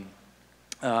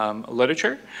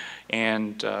literature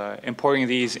and importing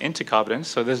these into Competence.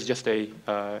 So this is just an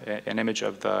image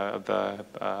of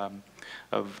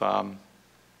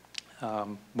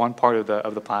one part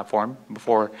of the platform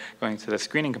before going to the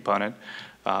screening component,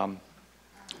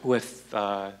 with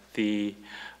the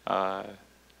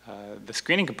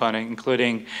screening component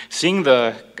including seeing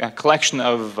the collection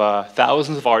of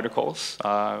thousands of articles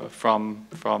from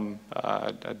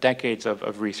decades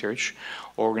of research,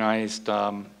 organized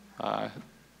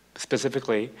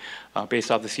specifically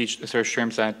based off the search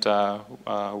terms that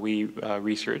we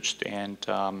researched and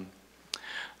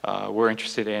we're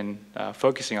interested in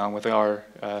focusing on with our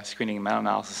screening and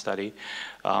meta-analysis study.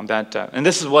 And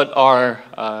this is what our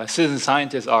citizen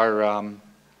scientists, our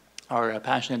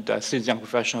passionate students, young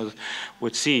professionals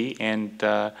would see and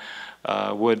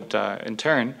would in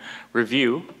turn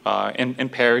review in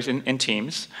pairs, in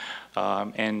teams,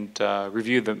 and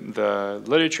review the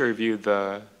literature, review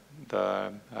the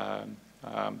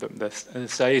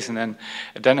studies, and then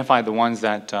identify the ones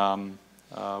that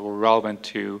were relevant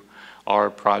to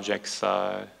our project's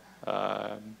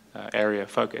area of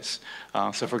focus.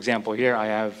 So for example, here I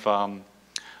have,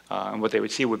 and what they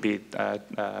would see would be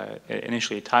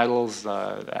initially titles,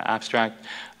 abstract,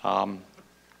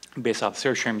 based off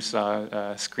search terms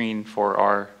screen for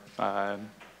our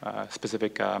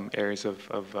specific areas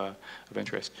of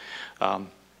interest.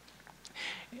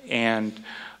 And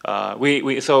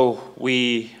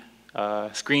we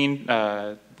screen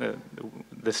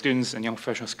the students and young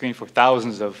professionals screened for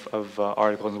thousands of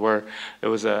articles, where it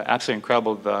was absolutely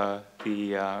incredible the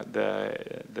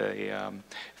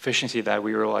efficiency that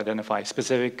we were able to identify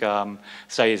specific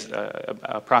studies,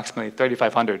 approximately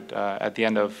 3,500 at the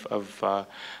end of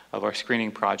our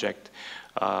screening project,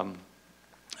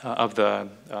 of the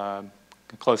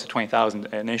close to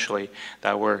 20,000 initially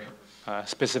that were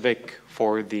specific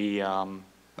for the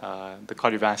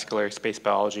cardiovascular space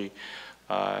biology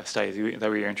studies that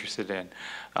we were interested in.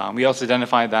 We also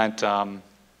identified that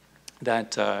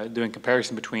doing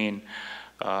comparison between,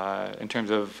 in terms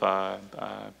of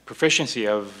proficiency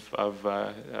of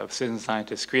citizen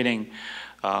scientist screening,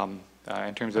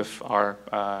 in terms of our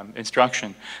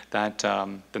instruction, that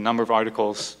the number of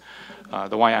articles,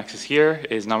 the y-axis here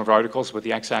is number of articles, with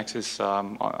the x-axis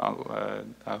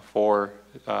for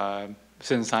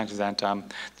citizen scientists that did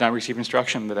not receive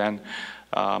instruction, but then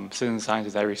citizen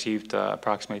scientists that received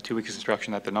approximately 2 weeks of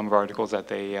instruction, that the number of articles that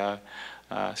they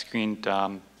screened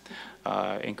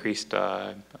increased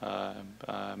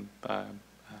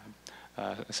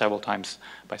several times,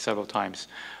 by several times.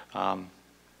 And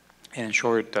in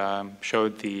short,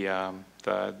 showed the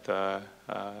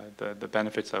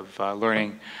benefits of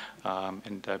learning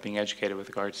and being educated with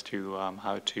regards to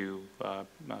how to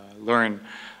learn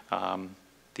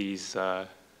these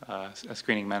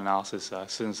screening meta-analysis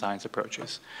citizen science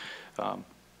approaches. So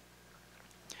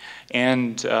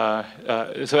in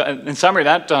summary,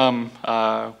 that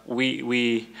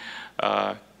we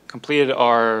completed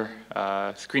our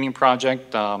screening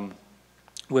project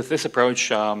with this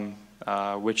approach,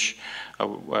 which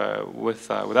with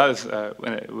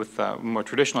a more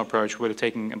traditional approach would have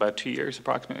taken about 2 years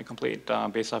approximately to complete,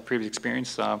 based off previous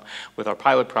experience, with our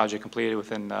pilot project completed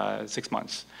within 6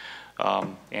 months.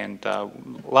 And a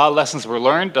lot of lessons were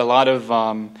learned. A lot of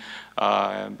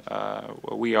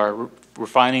we are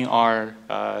refining our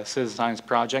citizen science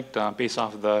project based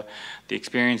off of the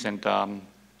experience and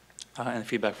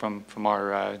feedback from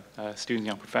our students,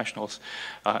 young professionals,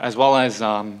 as well as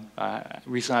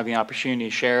recently having the opportunity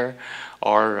to share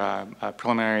our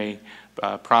preliminary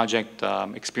project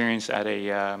experience at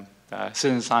a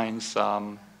citizen science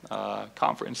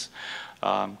conference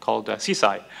called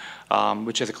Seaside,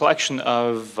 which is a collection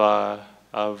of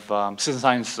citizen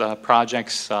science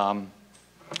projects,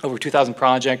 over 2,000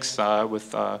 projects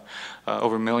with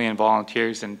over 1 million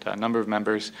volunteers and a number of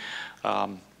members.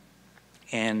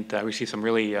 and received some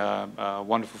really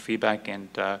wonderful feedback and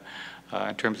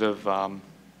in terms of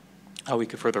how we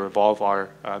could further evolve our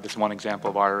this one example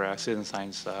of our citizen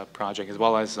science project, as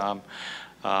well as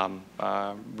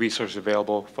resources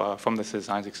available from the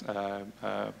citizen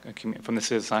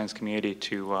science community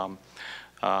to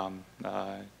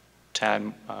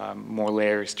add more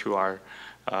layers to our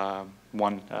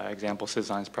one example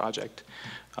citizen science project.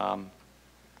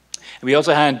 We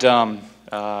also had, so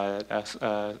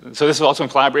this is also in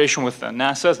collaboration with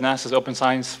NASA's Open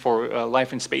Science for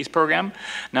Life in Space program.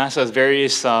 NASA has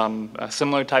various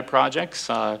similar type projects.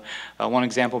 One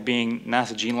example being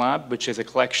NASA Gene Lab, which is a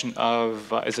collection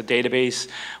of, is a database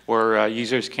where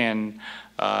users can,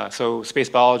 so space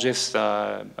biologists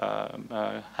have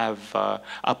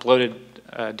uploaded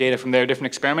data from their different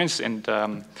experiments, and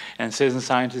citizen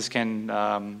scientists can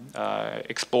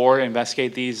explore,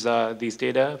 investigate these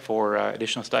data for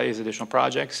additional studies, additional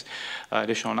projects,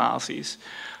 additional analyses.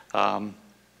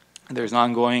 There's an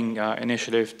ongoing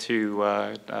initiative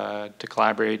to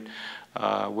collaborate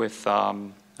with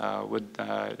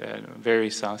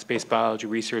various space biology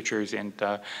researchers and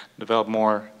develop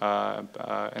more,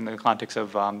 in the context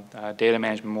of data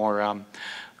management, more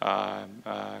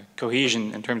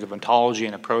cohesion in terms of ontology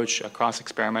and approach across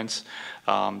experiments.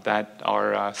 That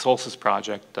our Solstice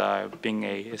project, being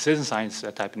a citizen science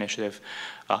type initiative,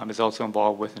 is also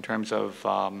involved with in terms of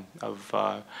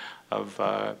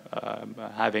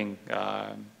having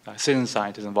citizen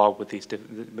scientists involved with these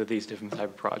different type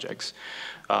of projects,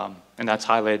 and that's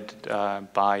highlighted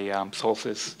by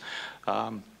Solstice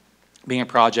being a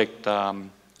project that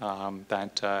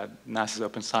NASA's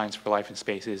Open Science for Life in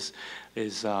Space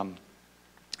has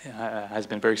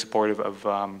been very supportive of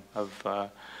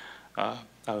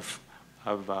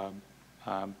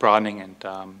broadening and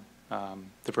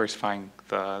diversifying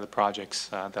the projects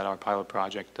that our pilot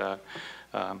project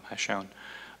has shown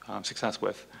success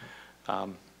with.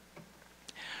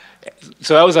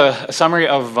 So that was a summary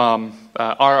of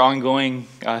our ongoing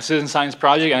citizen science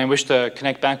project, and I wish to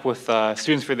connect back with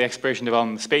Students for the Exploration and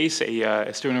Development of Space,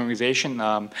 a student organization.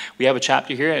 We have a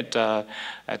chapter here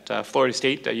at Florida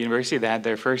State University that had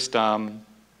their first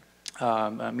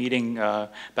meeting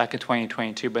back in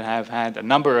 2022, but have had a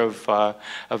number of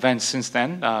events since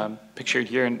then. Pictured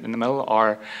here in the middle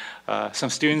are some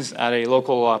students at a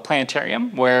local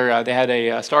planetarium where they had a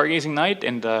stargazing night,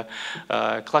 and a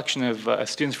collection of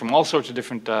students from all sorts of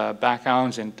different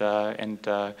backgrounds and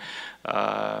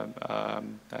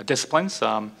disciplines,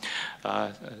 from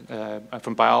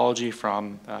biology,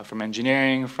 from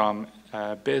engineering, from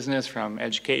business, from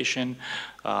education.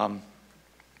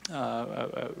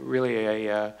 Really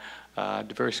a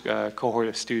diverse cohort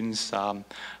of students,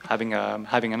 having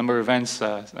a number of events,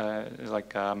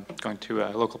 like going to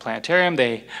a local planetarium.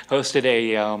 They hosted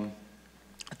a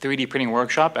 3D printing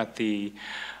workshop at the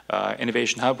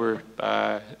Innovation Hub, where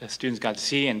students got to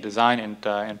see and design and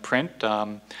print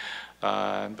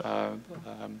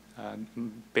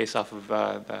based off of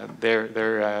their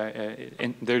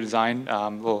design,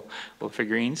 little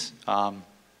figurines.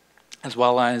 As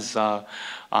well as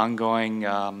ongoing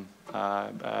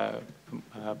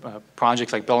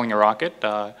projects like building a rocket,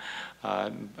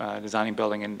 designing,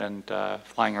 building, and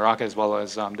flying a rocket, as well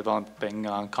as developing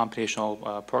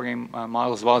computational programming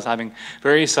models, as well as having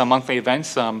various monthly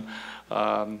events,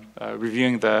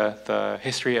 reviewing the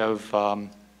history of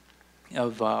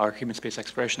our human space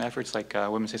exploration efforts, like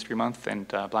Women's History Month and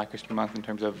Black History Month, in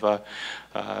terms of,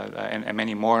 and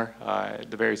many more.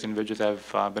 The various individuals have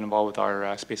been involved with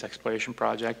our space exploration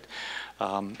project,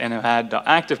 and have had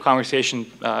active conversation,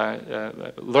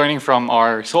 learning from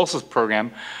our Solstice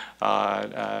program,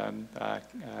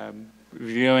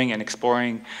 reviewing and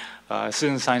exploring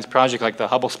citizen science project like the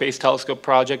Hubble Space Telescope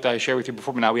project I shared with you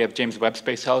before, but now we have James Webb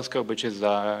Space Telescope, which is,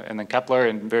 and then Kepler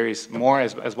and various more,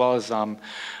 as well as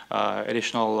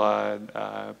additional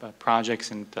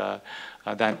projects and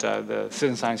that the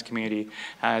citizen science community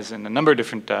has in a number of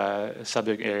different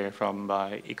subject areas, from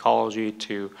ecology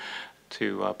to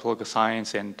political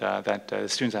science, and that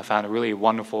students have found a really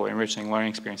wonderful, enriching learning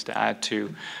experience to add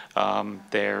to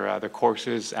their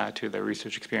courses, add to their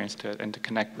research experience, and to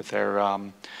connect with their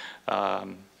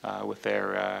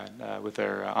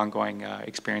ongoing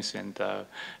experience and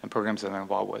programs that they're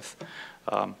involved with.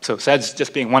 So SED's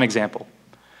just being one example.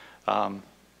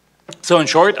 So in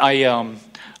short, I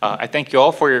thank you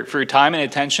all for your time and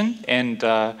attention, and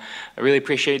I really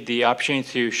appreciate the opportunity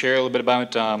to share a little bit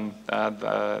about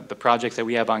the projects that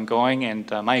we have ongoing,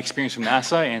 and my experience from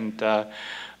NASA, and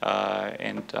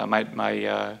my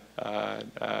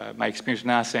experience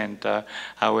with NASA and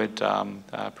how it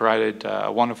provided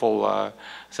a wonderful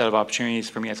set of opportunities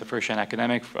for me as a first-gen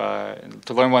academic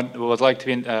to learn what it was like to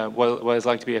be what it's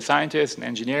like to be a scientist, an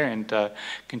engineer, and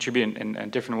contribute in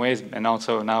different ways, and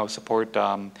also now support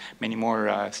many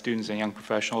more students and young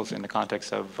professionals in the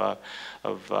context of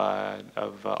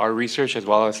our research, as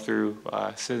well as through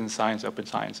citizen science, open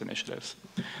science initiatives.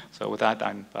 So with that,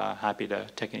 I'm happy to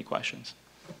take any questions.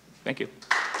 Thank you.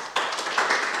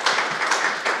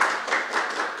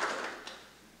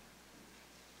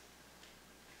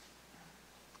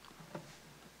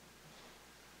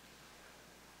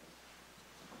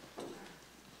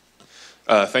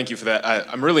 Thank you for that.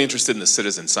 I'm really interested in the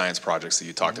citizen science projects that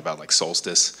you talked about, like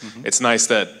Solstice. Mm-hmm. It's nice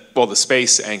that, well, the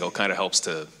space angle kind of helps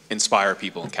to inspire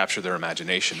people and capture their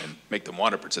imagination and make them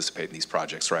want to participate in these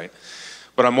projects, right?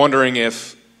 But I'm wondering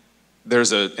if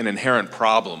there's an inherent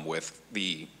problem with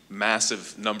the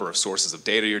massive number of sources of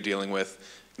data you're dealing with,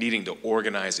 needing to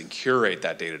organize and curate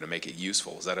that data to make it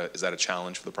useful. Is that a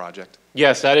challenge for the project?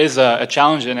 Yes, that is a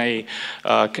challenge and a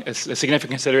significant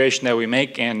consideration that we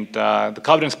make, and the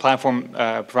Covenants platform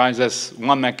provides us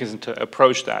one mechanism to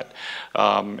approach that.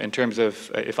 In terms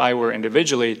of if I were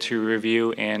individually to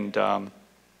review and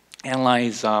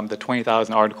analyze the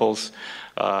 20,000 articles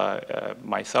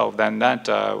myself, then that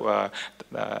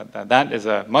is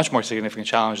a much more significant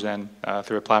challenge than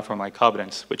through a platform like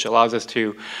Covenants, which allows us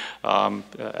to,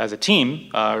 as a team,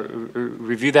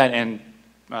 review that and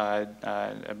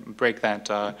break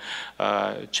that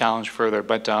challenge further.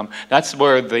 But that's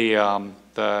where the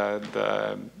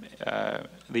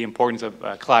importance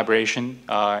of collaboration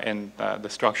and the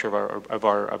structure of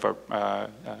our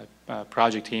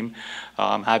project team,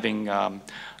 having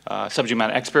subject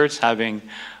matter experts, having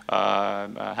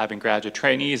graduate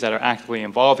trainees that are actively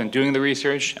involved in doing the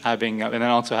research, and then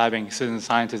also having citizen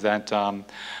scientists that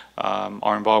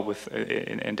are involved with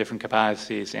in different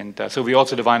capacities. And so we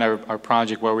also define our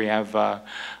project where we have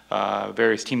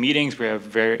various team meetings, we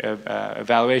have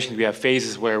evaluations, we have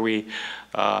phases where we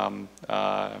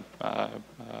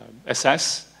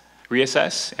assess,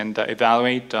 reassess, and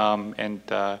evaluate and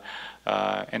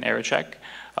error check.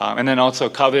 And then also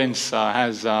Covenants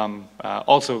has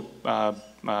also, I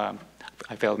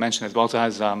failed to mention this, but also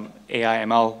has AI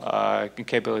ML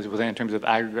capabilities within in terms of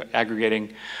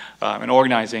aggregating and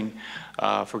organizing.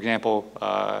 For example,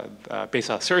 based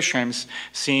on search terms,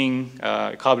 seeing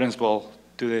Covenants will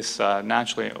do this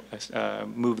naturally,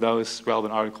 move those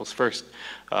relevant articles first,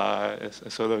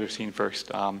 so those are seen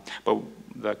first. But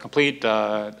the complete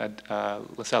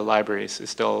LaSalle library is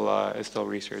still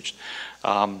researched.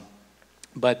 And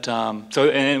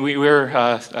we're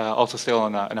also still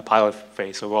in a pilot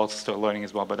phase, so we're also still learning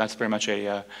as well. But that's very much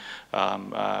a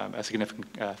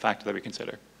significant factor that we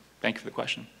consider. Thank you for the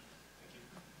question.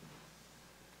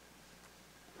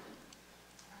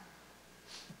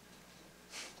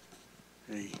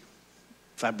 Hey,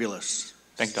 fabulous.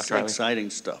 Thank you, Dr. Riley. Exciting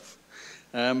stuff.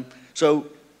 So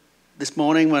this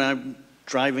morning when I'm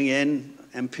driving in,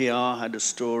 NPR had a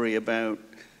story about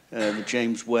the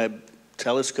James Webb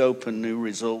Telescope and new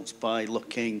results by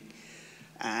looking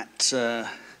at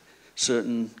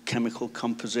certain chemical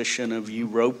composition of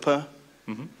Europa.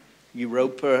 Mm-hmm.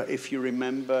 Europa, if you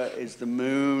remember, is the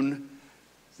moon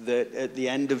that at the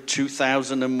end of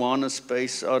 2001, A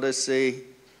Space Odyssey,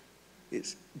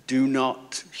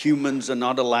 humans are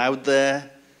not allowed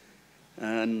there.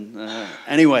 And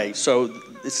anyway, so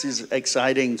this is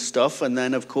exciting stuff. And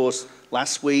then, of course,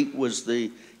 last week was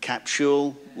the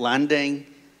capsule landing,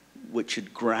 which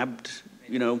had grabbed,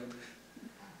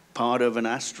 part of an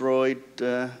asteroid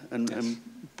and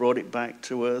brought it back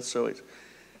to Earth. So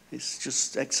it's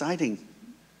just exciting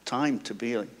time to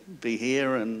be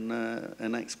here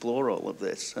and explore all of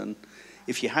this. And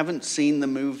if you haven't seen the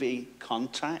movie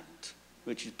Contact,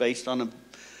 which is based on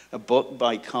a book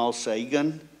by Carl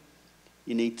Sagan,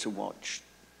 you need to watch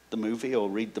the movie or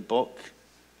read the book.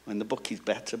 And the book is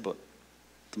better, but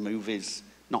the movie's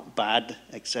not bad,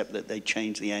 except that they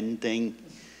changed the ending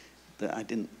that I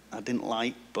didn't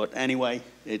like. But anyway,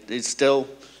 it's still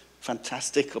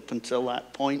fantastic up until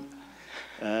that point.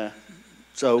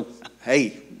 So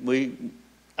hey,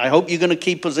 I hope you're going to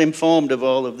keep us informed of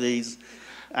all of these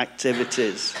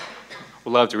activities.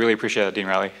 We'd love to. Really appreciate it, Dean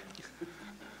Riley.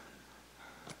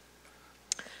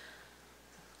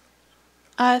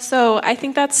 So I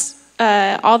think that's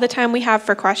all the time we have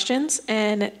for questions,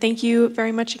 and thank you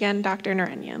very much again, Dr.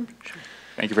 Narenyan.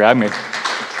 Thank you for having me.